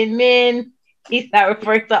light skinned men. He's not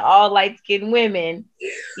referring to all light skinned women.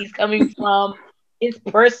 He's coming from his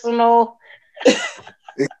personal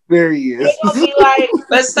experience.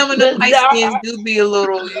 But some of the light skins do be a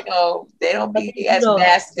little, they don't be as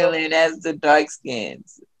masculine as the dark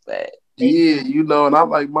skins. But yeah, and I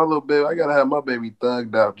like my little baby. I gotta have my baby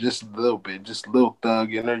thugged out just a little bit, just a little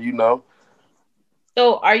thug in her.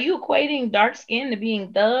 So, are you equating dark skin to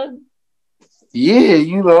being thug?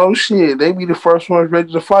 Yeah, shit. They be the first ones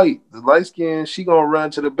ready to fight. The light skin, she gonna run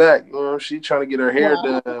to the back. She trying to get her hair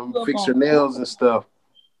done, fix her nails and stuff.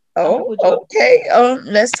 Oh, okay.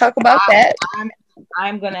 Let's talk about that.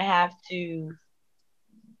 I'm gonna have to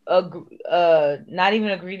not even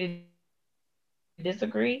agree to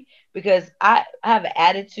disagree, because I have an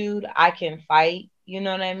attitude. I can fight. You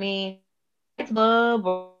know what I mean? Love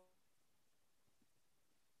or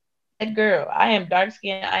girl. I am dark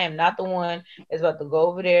skinned. I am not the one that's about to go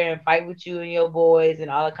over there and fight with you and your boys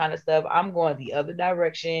and all that kind of stuff. I'm going the other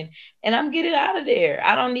direction and I'm getting out of there.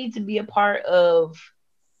 I don't need to be a part of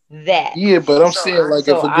that. Yeah, but I'm saying, like,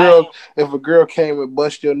 if a girl came and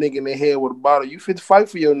bust your nigga in the head with a bottle, you fit to fight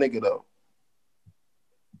for your nigga though.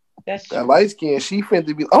 That's true. That light skin, she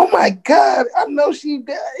finna be, oh my God, I know he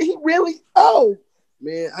really, oh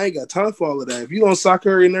man, I ain't got time for all of that. If you don't sock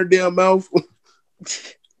her in her damn mouth.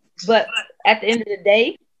 But at the end of the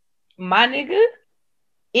day, my nigga,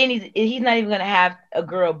 he's not even gonna have a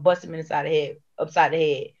girl bust him upside the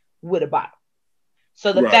head with a bottle.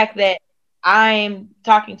 So the fact that I'm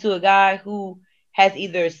talking to a guy who has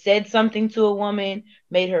either said something to a woman,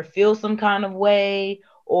 made her feel some kind of way,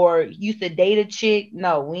 or used to date a chick,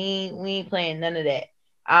 no, we ain't playing none of that.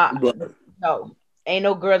 No, ain't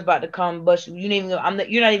no girls about to come bust you.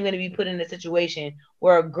 You're not even gonna be put in a situation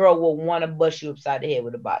where a girl will want to bust you upside the head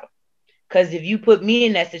with a bottle. Because if you put me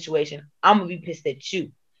in that situation, I'm gonna be pissed at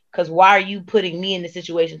you. Because why are you putting me in the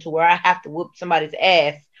situation to where I have to whoop somebody's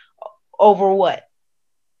ass over what?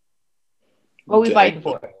 What we fighting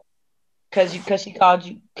for? Because she called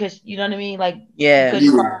you. Because you know what I mean. Like because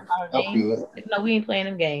you called her name. No, we ain't playing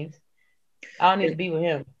them games. I don't need to be with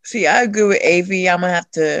him. See, I agree with Avy. I'm gonna have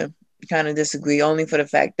to kind of disagree, only for the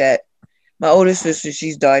fact that my older sister,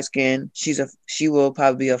 she's dark skinned. She will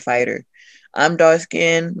probably be a fighter. I'm dark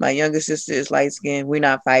skinned. My younger sister is light skinned. We're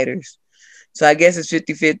not fighters. So I guess it's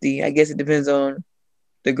 50-50. I guess it depends on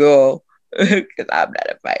the girl, because I'm not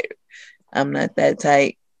a fighter. I'm not that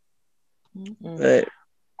tight. Mm-mm. But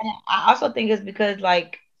I also think it's because,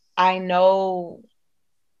 like, I know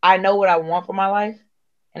what I want for my life,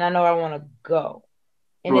 and I know where I want to go.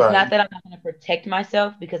 And it's not that I'm not going to protect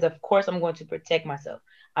myself, because of course I'm going to protect myself.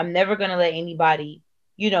 I'm never going to let anybody,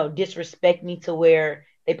 disrespect me to where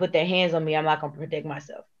they put their hands on me. I'm not going to protect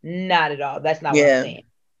myself. Not at all. That's not what I'm saying.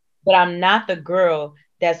 But I'm not the girl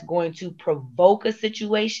that's going to provoke a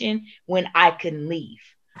situation when I can leave.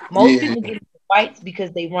 Most people get into fights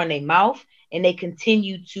because they run their mouth and they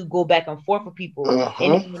continue to go back and forth with people. And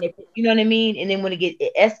then you know what I mean? And then when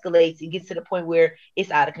it escalates, it gets to the point where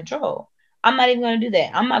it's out of control. I'm not even going to do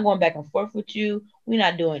that. I'm not going back and forth with you. We're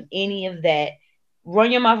not doing any of that.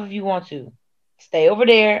 Run your mouth if you want to. Stay over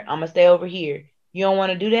there. I'm going to stay over here. You don't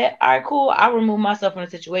want to do that? All right, cool. I'll remove myself from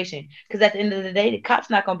the situation. Because at the end of the day, the cop's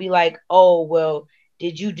not going to be like, oh, well,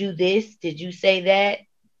 did you do this? Did you say that?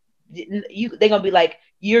 They're going to be like,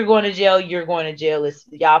 you're going to jail. You're going to jail.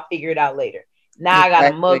 Y'all figure it out later. Now I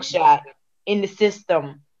got a mugshot in the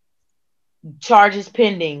system. Charges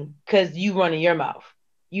pending because you running your mouth.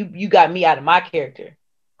 You got me out of my character.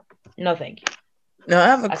 No, thank you. Now, I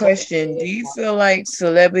have a question. Do you feel like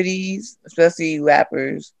celebrities, especially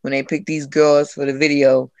rappers, when they pick these girls for the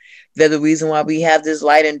video, they're the reason why we have this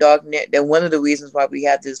light and dark they're one of the reasons why we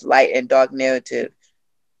have this light and dark narrative?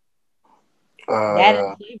 That is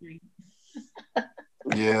slavery.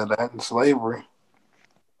 Yeah, that's slavery.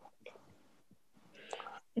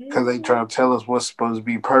 Because they try to tell us what's supposed to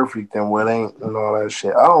be perfect and what ain't and all that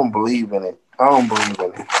shit. I don't believe in it. I don't believe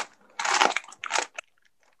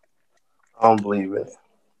in it.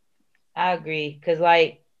 I agree. Because,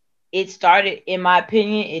 like, it started, in my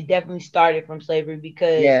opinion, it definitely started from slavery,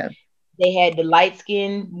 because they had the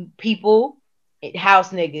light-skinned people, house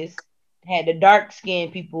niggas, had the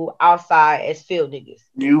dark-skinned people outside as field niggas.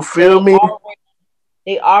 You feel me?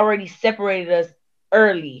 They already separated us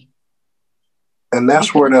early. And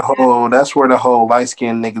that's where the whole light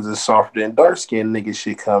skinned niggas is softer than dark skinned niggas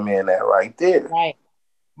should come in at right there.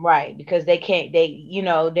 Right. Because they can't,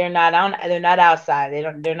 they're not outside.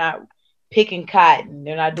 They're not picking cotton.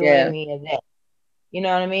 They're not doing any of that. You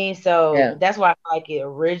know what I mean? So that's where I feel like it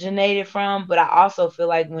originated from. But I also feel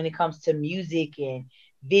like when it comes to music and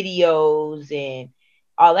videos and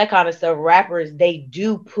all that kind of stuff, rappers, they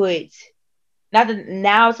do put, not that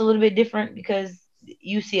now it's a little bit different because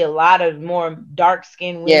you see a lot of more dark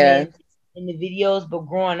skinned women in the videos, but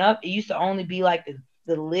growing up, it used to only be like the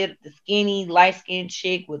skinny, light skinned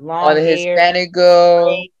chick with long hair. Hispanic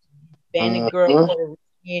girl. Hispanic girl, Puerto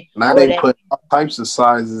Rican. Now they put all types of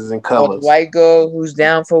sizes and colors. Or the white girl who's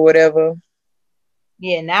down for whatever.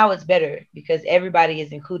 Yeah, now it's better because everybody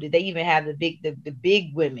is included. They even have the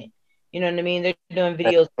big women. You know what I mean? They're doing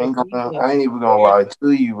videos. I ain't even gonna lie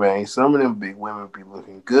to you, man. Some of them big women be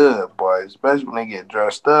looking good, boy. Especially when they get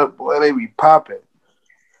dressed up, boy, they be popping.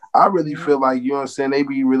 I really feel like, you know what I'm saying, they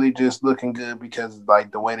be really just looking good because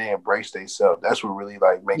like the way they embrace themselves. That's what really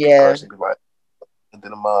like make a person be like the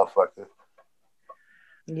motherfucker.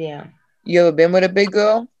 Yeah. You ever been with a big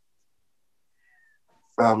girl?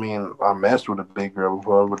 I mean, I messed with a big girl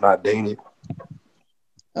before, but not dated.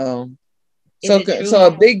 Oh. So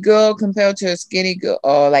a big girl compared to a skinny girl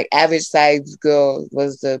or like average size girl,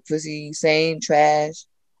 was the pussy same, trash?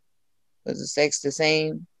 Was the sex the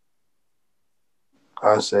same?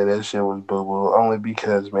 I say that shit was boo-boo only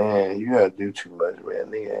because, man, you gotta do too much,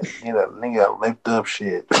 man. Nigga gotta lift up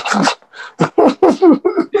shit.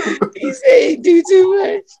 He said he do too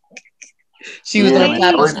much. She was on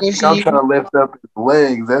top of squishy. I'm trying to lift up his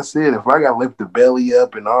legs. That's it. If I gotta lift the belly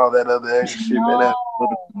up and all that other extra shit, man, that's a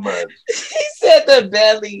little too much. He said the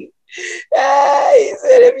belly. He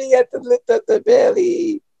said if you got to lift up the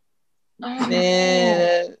belly.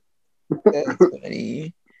 Man, that's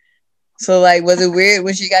funny. So, like, was it weird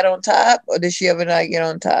when she got on top, or did she ever not get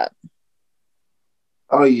on top?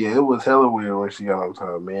 Oh yeah, it was hella weird when she got on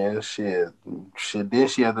top, man. Shit. Then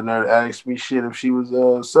she had the nerve to ask me shit if she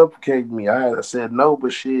was suffocating me. I said no,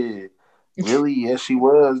 but shit, really? Yes, she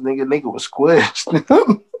was. Nigga was squished.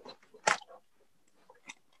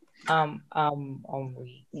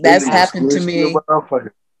 That's happened to me.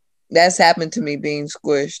 That's happened to me being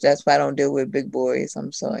squished. That's why I don't deal with big boys.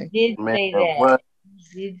 I'm sorry. You did say that. What?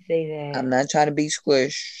 You did say that. I'm not trying to be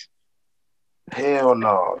squished. Hell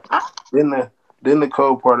no. Then the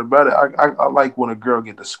cold part about it, I like when a girl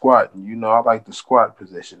get the squat. You know, I like the squat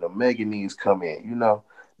position. The mega knees come in. You know,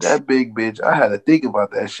 that big bitch. I had to think about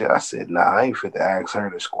that shit. I said, nah, I ain't fit to ask her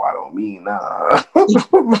to squat on me. Nah.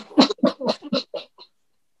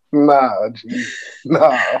 Nah,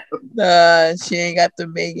 she ain't got the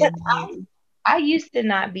mega knees. I used to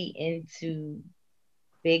not be into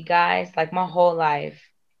big guys. Like my whole life,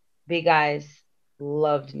 big guys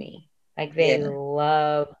loved me. Like they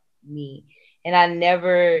loved me. And I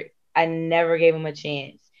never gave him a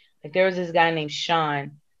chance. Like there was this guy named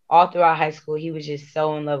Sean. All throughout high school, he was just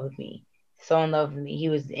so in love with me. So in love with me. He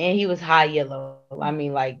was high yellow. I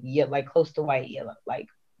mean, like close to white yellow. Like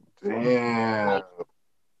damn.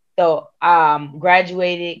 So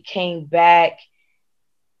graduated, came back.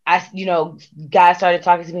 Guys started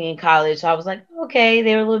talking to me in college. So I was like, okay,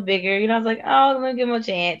 they were a little bigger. I was like, oh, let me give him a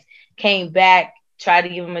chance. Came back, tried to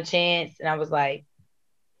give him a chance, and I was like,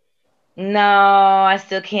 no, I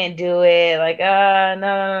still can't do it. Like,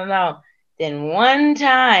 no. Then one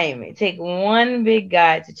time, it take one big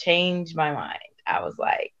guy to change my mind. I was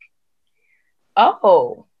like,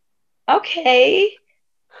 oh, okay.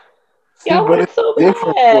 Y'all but it's so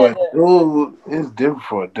different bad. For a dude. It's different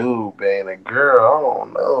for a dude, man. A girl, I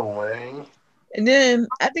don't know, man. And then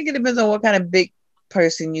I think it depends on what kind of big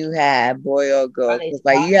person you have, boy or girl.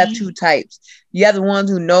 Like you have two types. You have the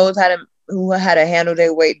ones who knows how to handle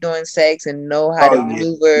their weight during sex and know how to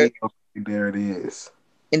maneuver. Yeah, there it is.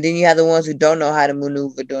 And then you have the ones who don't know how to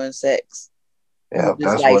maneuver during sex. Yeah, just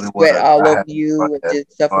that's like what it sweat was. All over you and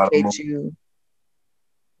just suffocate you.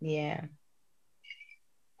 Yeah.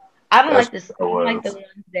 I don't like this. I don't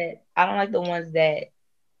like the ones that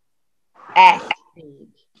act big.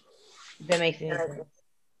 If that makes any sense.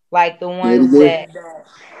 Like the ones that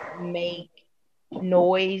make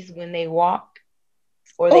noise when they walk,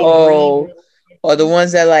 or they breathe. Or the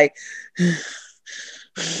ones that like.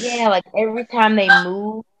 Yeah, like every time they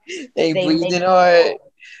move, they breathing hard.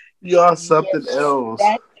 Y'all something else.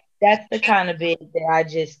 That's the kind of big that I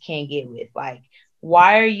just can't get with. Like,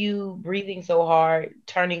 why are you breathing so hard,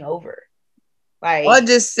 turning over? Like, or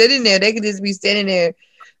just sitting there. They could just be standing there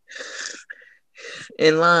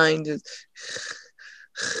in line, just.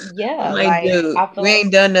 Yeah, like, like dude, I feel we like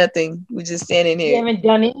ain't done nothing. We just standing we here. haven't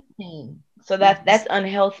done anything. So that's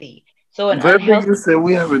unhealthy. So an That nigga unhealthy said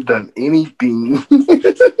we haven't done anything.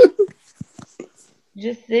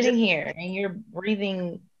 just sitting here and you're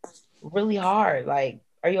breathing really hard. Like,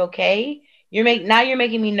 are you okay? You're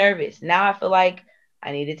making me nervous. Now I feel like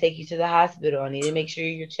I need to take you to the hospital. I need to make sure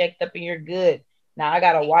you're checked up and you're good. Now I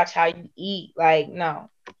gotta watch how you eat. Like, no,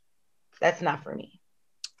 that's not for me.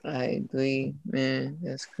 I agree, man.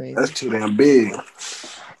 That's That's crazy. too damn big.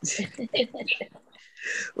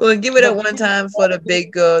 Well, give it up But one time for the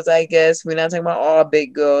big girls, I guess. We're not talking about all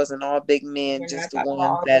big girls and all big men, we're just not the talking about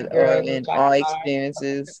ones all that big are girls. We're in talking all about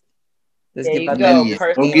experiences. Let's there give you out that go. Yeah,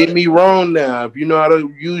 personal don't Personal. get story. me wrong now. If you know how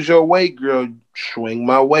to use your weight, girl, swing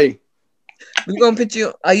my way. We're gonna put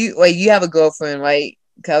you. Are you wait? You have a girlfriend, right?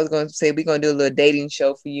 'Cause I was gonna say we're gonna do a little dating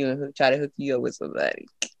show for you and try to hook you up with somebody.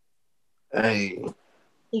 Hey.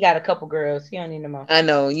 He got a couple girls. He don't need no more. I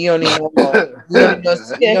know you don't need no more. You don't need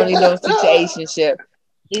no. You don't need no situationship.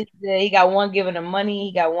 He got one giving him money.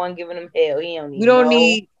 He got one giving him hell. He don't We need don't no.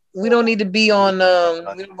 need. We don't need to be on.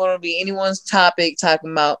 We don't want to be anyone's topic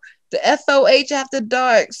talking about the FOH after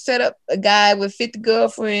dark. Set up a guy with 50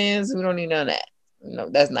 girlfriends. We don't need none of that. No,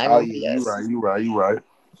 that's not Oh gonna yeah, be you us. right, you right, you right.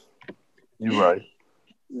 You right.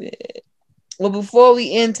 Yeah. Well, before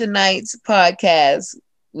we end tonight's podcast,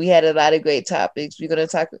 we had a lot of great topics. We're gonna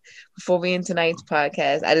talk before we end tonight's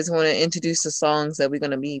podcast. I just want to introduce the songs that we're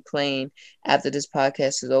gonna be playing after this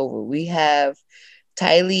podcast is over. We have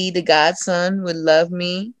Tylee the Godson with Love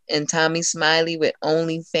Me and Tommy Smiley with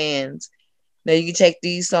Only Fans. Now you can check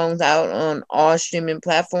these songs out on all streaming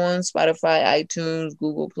platforms: Spotify, iTunes,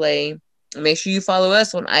 Google Play. And make sure you follow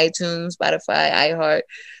us on iTunes, Spotify, iHeart,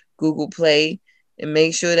 Google Play, and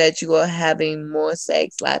make sure that you are having more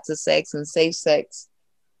sex, lots of sex, and safe sex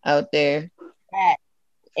out there.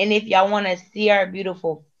 And if y'all want to see our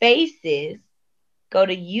beautiful faces, go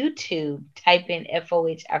to YouTube, type in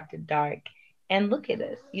FOH After Dark, and look at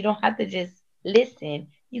us. You don't have to just listen.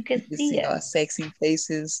 You can You see see our us. sexy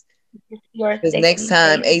faces. You can see our Because next sexy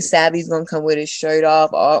time, faces. AyeSavvy's gonna come with his shirt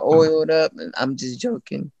off, all oiled up, and I'm just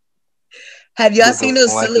joking. Have y'all seen Looking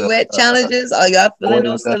those like silhouette a challenges? Are y'all feeling boiled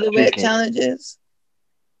those up silhouette chicken. challenges?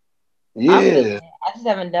 I'm feeling Yeah. it. I just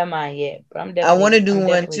haven't done mine yet, but I want to do I'm one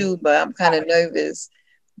definitely too, but I'm kind of nervous.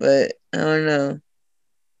 But I don't know.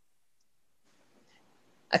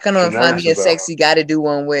 I kind of What want you to find nervous me a about? sexy guy to do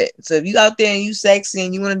one with. So if you out there and you sexy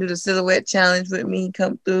and you want to do the silhouette challenge with me,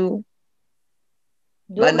 come through.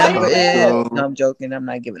 do My it by number Come is. yourself. No, through. I'm joking. I'm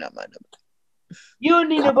not giving up my number. You don't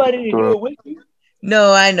need Come nobody to do through. it with you.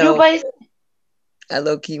 No, I Do it know. by yourself. I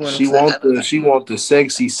low key want to She fuck. want the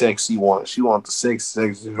sexy one. She want the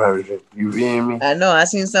sexy version. You hear me? I know. I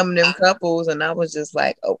seen some of them couples and I was just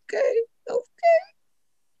like, okay,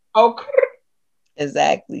 Okay.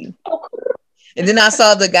 exactly. And then I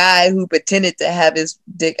saw the guy who pretended to have his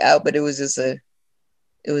dick out, but it was just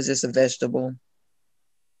a vegetable.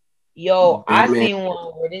 Yo, Hey I man, seen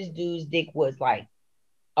one where this dude's dick was like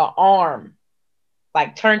an arm,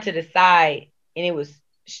 like turned to the side, and it was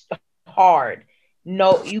hard.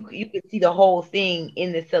 No, you could see the whole thing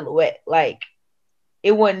in the silhouette. Like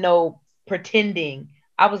it wasn't no pretending.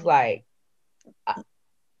 I was like,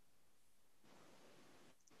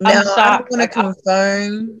 Now I'm I don't shocked. want to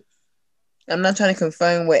confirm. I'm not trying to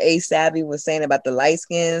confirm what AyeSavvy was saying about the light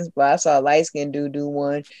skins, but I saw a light skin dude do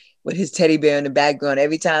one with his teddy bear in the background.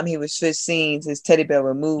 Every time he would switch scenes, his teddy bear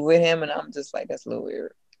would move with him, and I'm just like, that's a little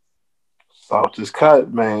weird. soft as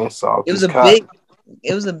cut, man. Soft It was as a cut. big,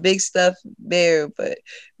 it was a big stuffed bear. But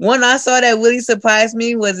one I saw that really surprised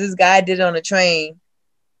me was this guy did it on a train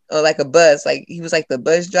or like a bus, like he was like the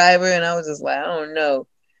bus driver, and I was just like, I don't know.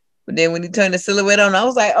 But then when he turned the silhouette on, I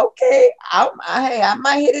was like, okay, hey, I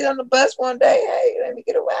might hit it on the bus one day. Hey, let me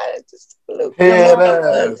get a ride. Just a little Come Head on,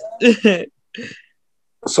 ass. bus.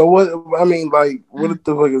 So what? I mean, like, what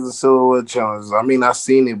the fuck is a silhouette challenge? I mean, I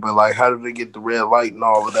seen it, but like, how did they get the red light and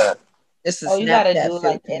all of that? It's a oh, you gotta do Snapchat it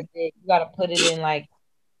like filter. that. You gotta put it in like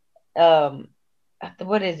um,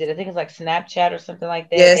 what is it? I think it's like Snapchat or something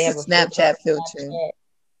like that. Yeah, They it's a have a filter Snapchat on filter Snapchat,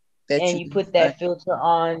 that and you you can put find. that filter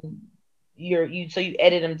on so you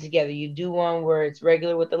edit them together. You do one where it's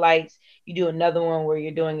regular with the lights. You do another one where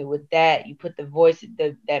you're doing it with that. You put the voice,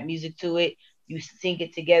 that music to it. You sync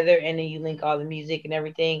it together, and then you link all the music and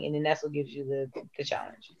everything, and then that's what gives you the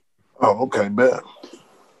challenge. Oh, okay, bet.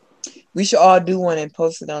 We should all do one and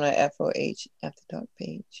post it on our FOH After Dark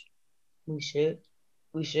page. We should.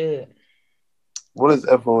 We should. What does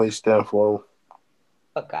FOH stand for?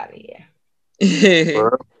 Fuck out of here. For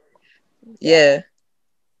real? Yeah.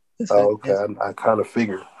 Oh, okay. I kind of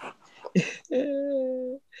figured.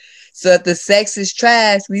 So if the sex is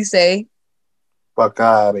trash, we say, fuck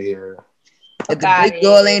out of here. If the big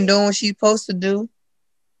girl ain't doing what she's supposed to do,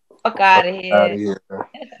 fuck out of here.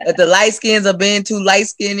 If the light skins are being too light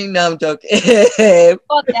skinned, no, I'm joking.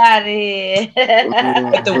 Fuck out of here.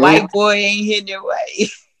 If the white boy ain't hitting your way,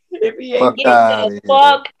 if he ain't get the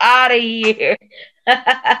fuck out of here.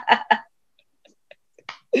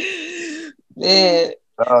 Man,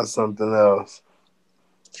 that was something else.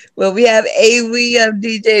 Well, we have AV, I'm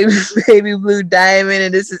DJ Baby Blue Diamond,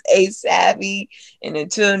 and this is AyeSavy. And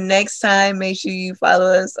until next time, make sure you follow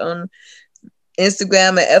us on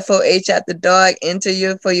Instagram at FOH After Dark.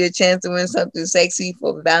 Enter for your chance to win something sexy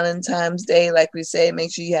for Valentine's Day. Like we said,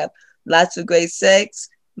 make sure you have lots of great sex,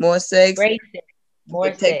 more sex, great sex,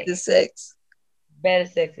 more protected sex, better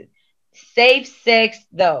sex, safe sex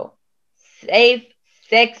though, safe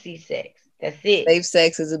sexy sex. That's it. Safe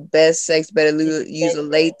sex is the best sex. Better use a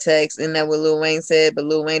latex. Isn't that what Lil Wayne said? But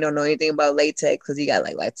Lil Wayne don't know anything about latex because he got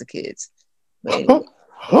like lots of kids. But anyway,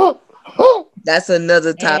 that's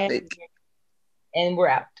another topic. And we're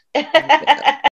out.